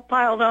get all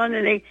piled on,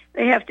 and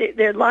they have to,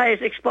 their lie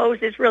is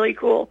exposed. It's really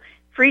cool.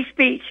 Free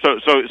speech.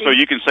 So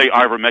you can say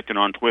ivermectin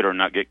on Twitter and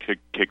not get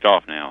kicked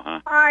off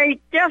now, huh?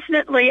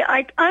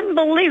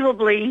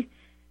 Unbelievably,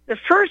 the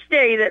first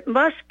day that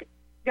Musk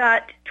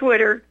got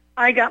Twitter,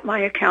 I got my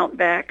account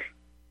back.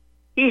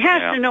 He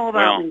has to know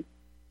about me.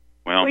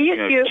 Well,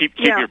 keep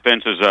your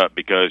fences up,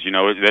 because,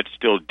 that's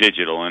still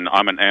digital, and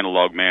I'm an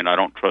analog man. I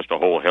don't trust a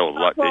whole hell of a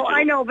lot digital. Well,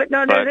 I know, but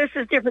no, this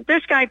is different.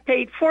 This guy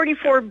paid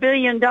 $44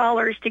 billion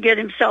to get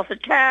himself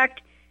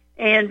attacked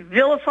and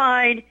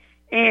vilified,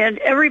 and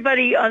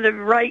everybody on the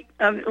right,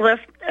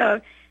 left,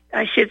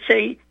 I should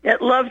say,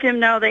 that loved him,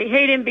 now they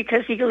hate him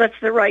because he lets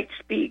the right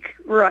speak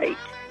right,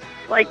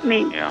 like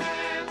me. Yeah.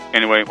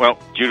 Anyway, well,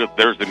 Judith,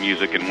 there's the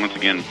music, and once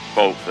again,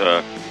 folks,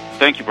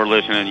 thank you for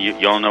listening.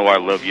 Y'all know I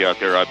love you out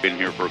there. I've been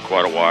here for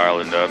quite a while,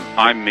 and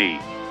I'm me.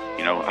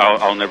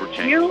 I'll never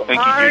change.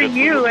 Thank you, Judith.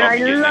 You, and I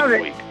love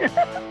it.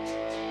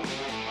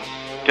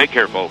 Take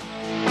care, folks.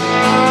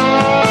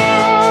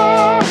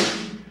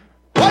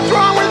 What's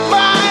wrong with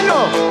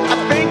vinyl? I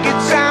think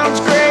it sounds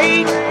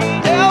great.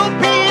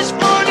 LP is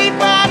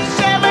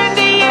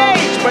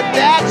 4578, but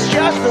that's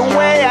just the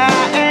way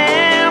I am.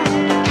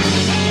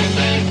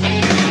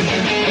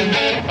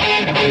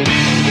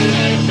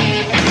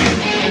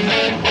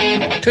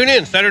 Tune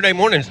in Saturday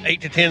mornings, 8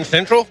 to 10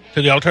 Central,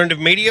 to the Alternative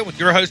Media with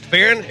your host,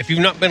 Farron. If you've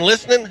not been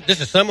listening, this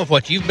is some of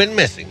what you've been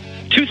missing.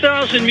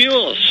 2,000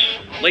 mules,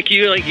 like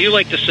you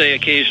like to say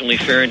occasionally,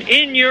 Farron,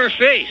 in your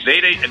face.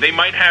 They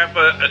might have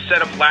a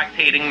set of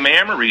lactating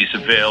mammaries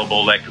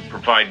available that could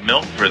provide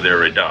milk for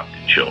their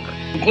adopted children.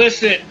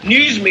 Implicit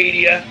news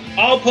media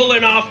all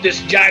pulling off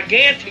this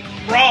gigantic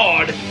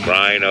fraud.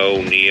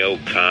 Rhino,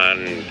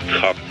 neocon,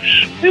 cups.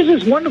 There's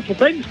this wonderful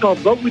thing. It's called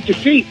Vote With Your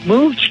Feet.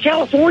 Move to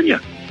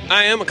California.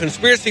 I am a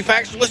conspiracy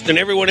factualist, and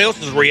everyone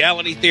else is a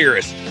reality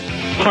theorist.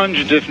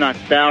 Hundreds, if not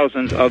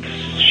thousands, of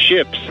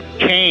ships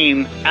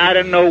came out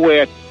of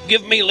nowhere.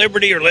 Give me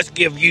liberty, or let's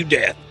give you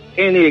death.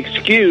 Any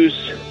excuse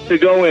to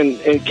go and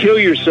kill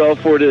yourself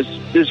for this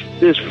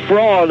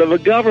fraud of a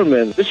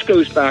government. This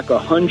goes back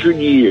 100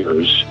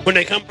 years. When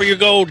they come for your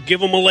gold, give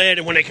them a lead,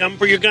 and when they come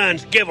for your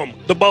guns, give them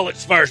the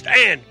bullets first.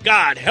 And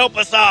God help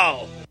us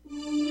all.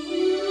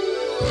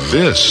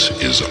 This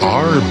is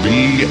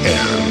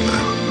RBN,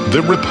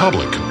 the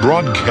Republic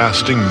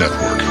Broadcasting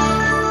Network.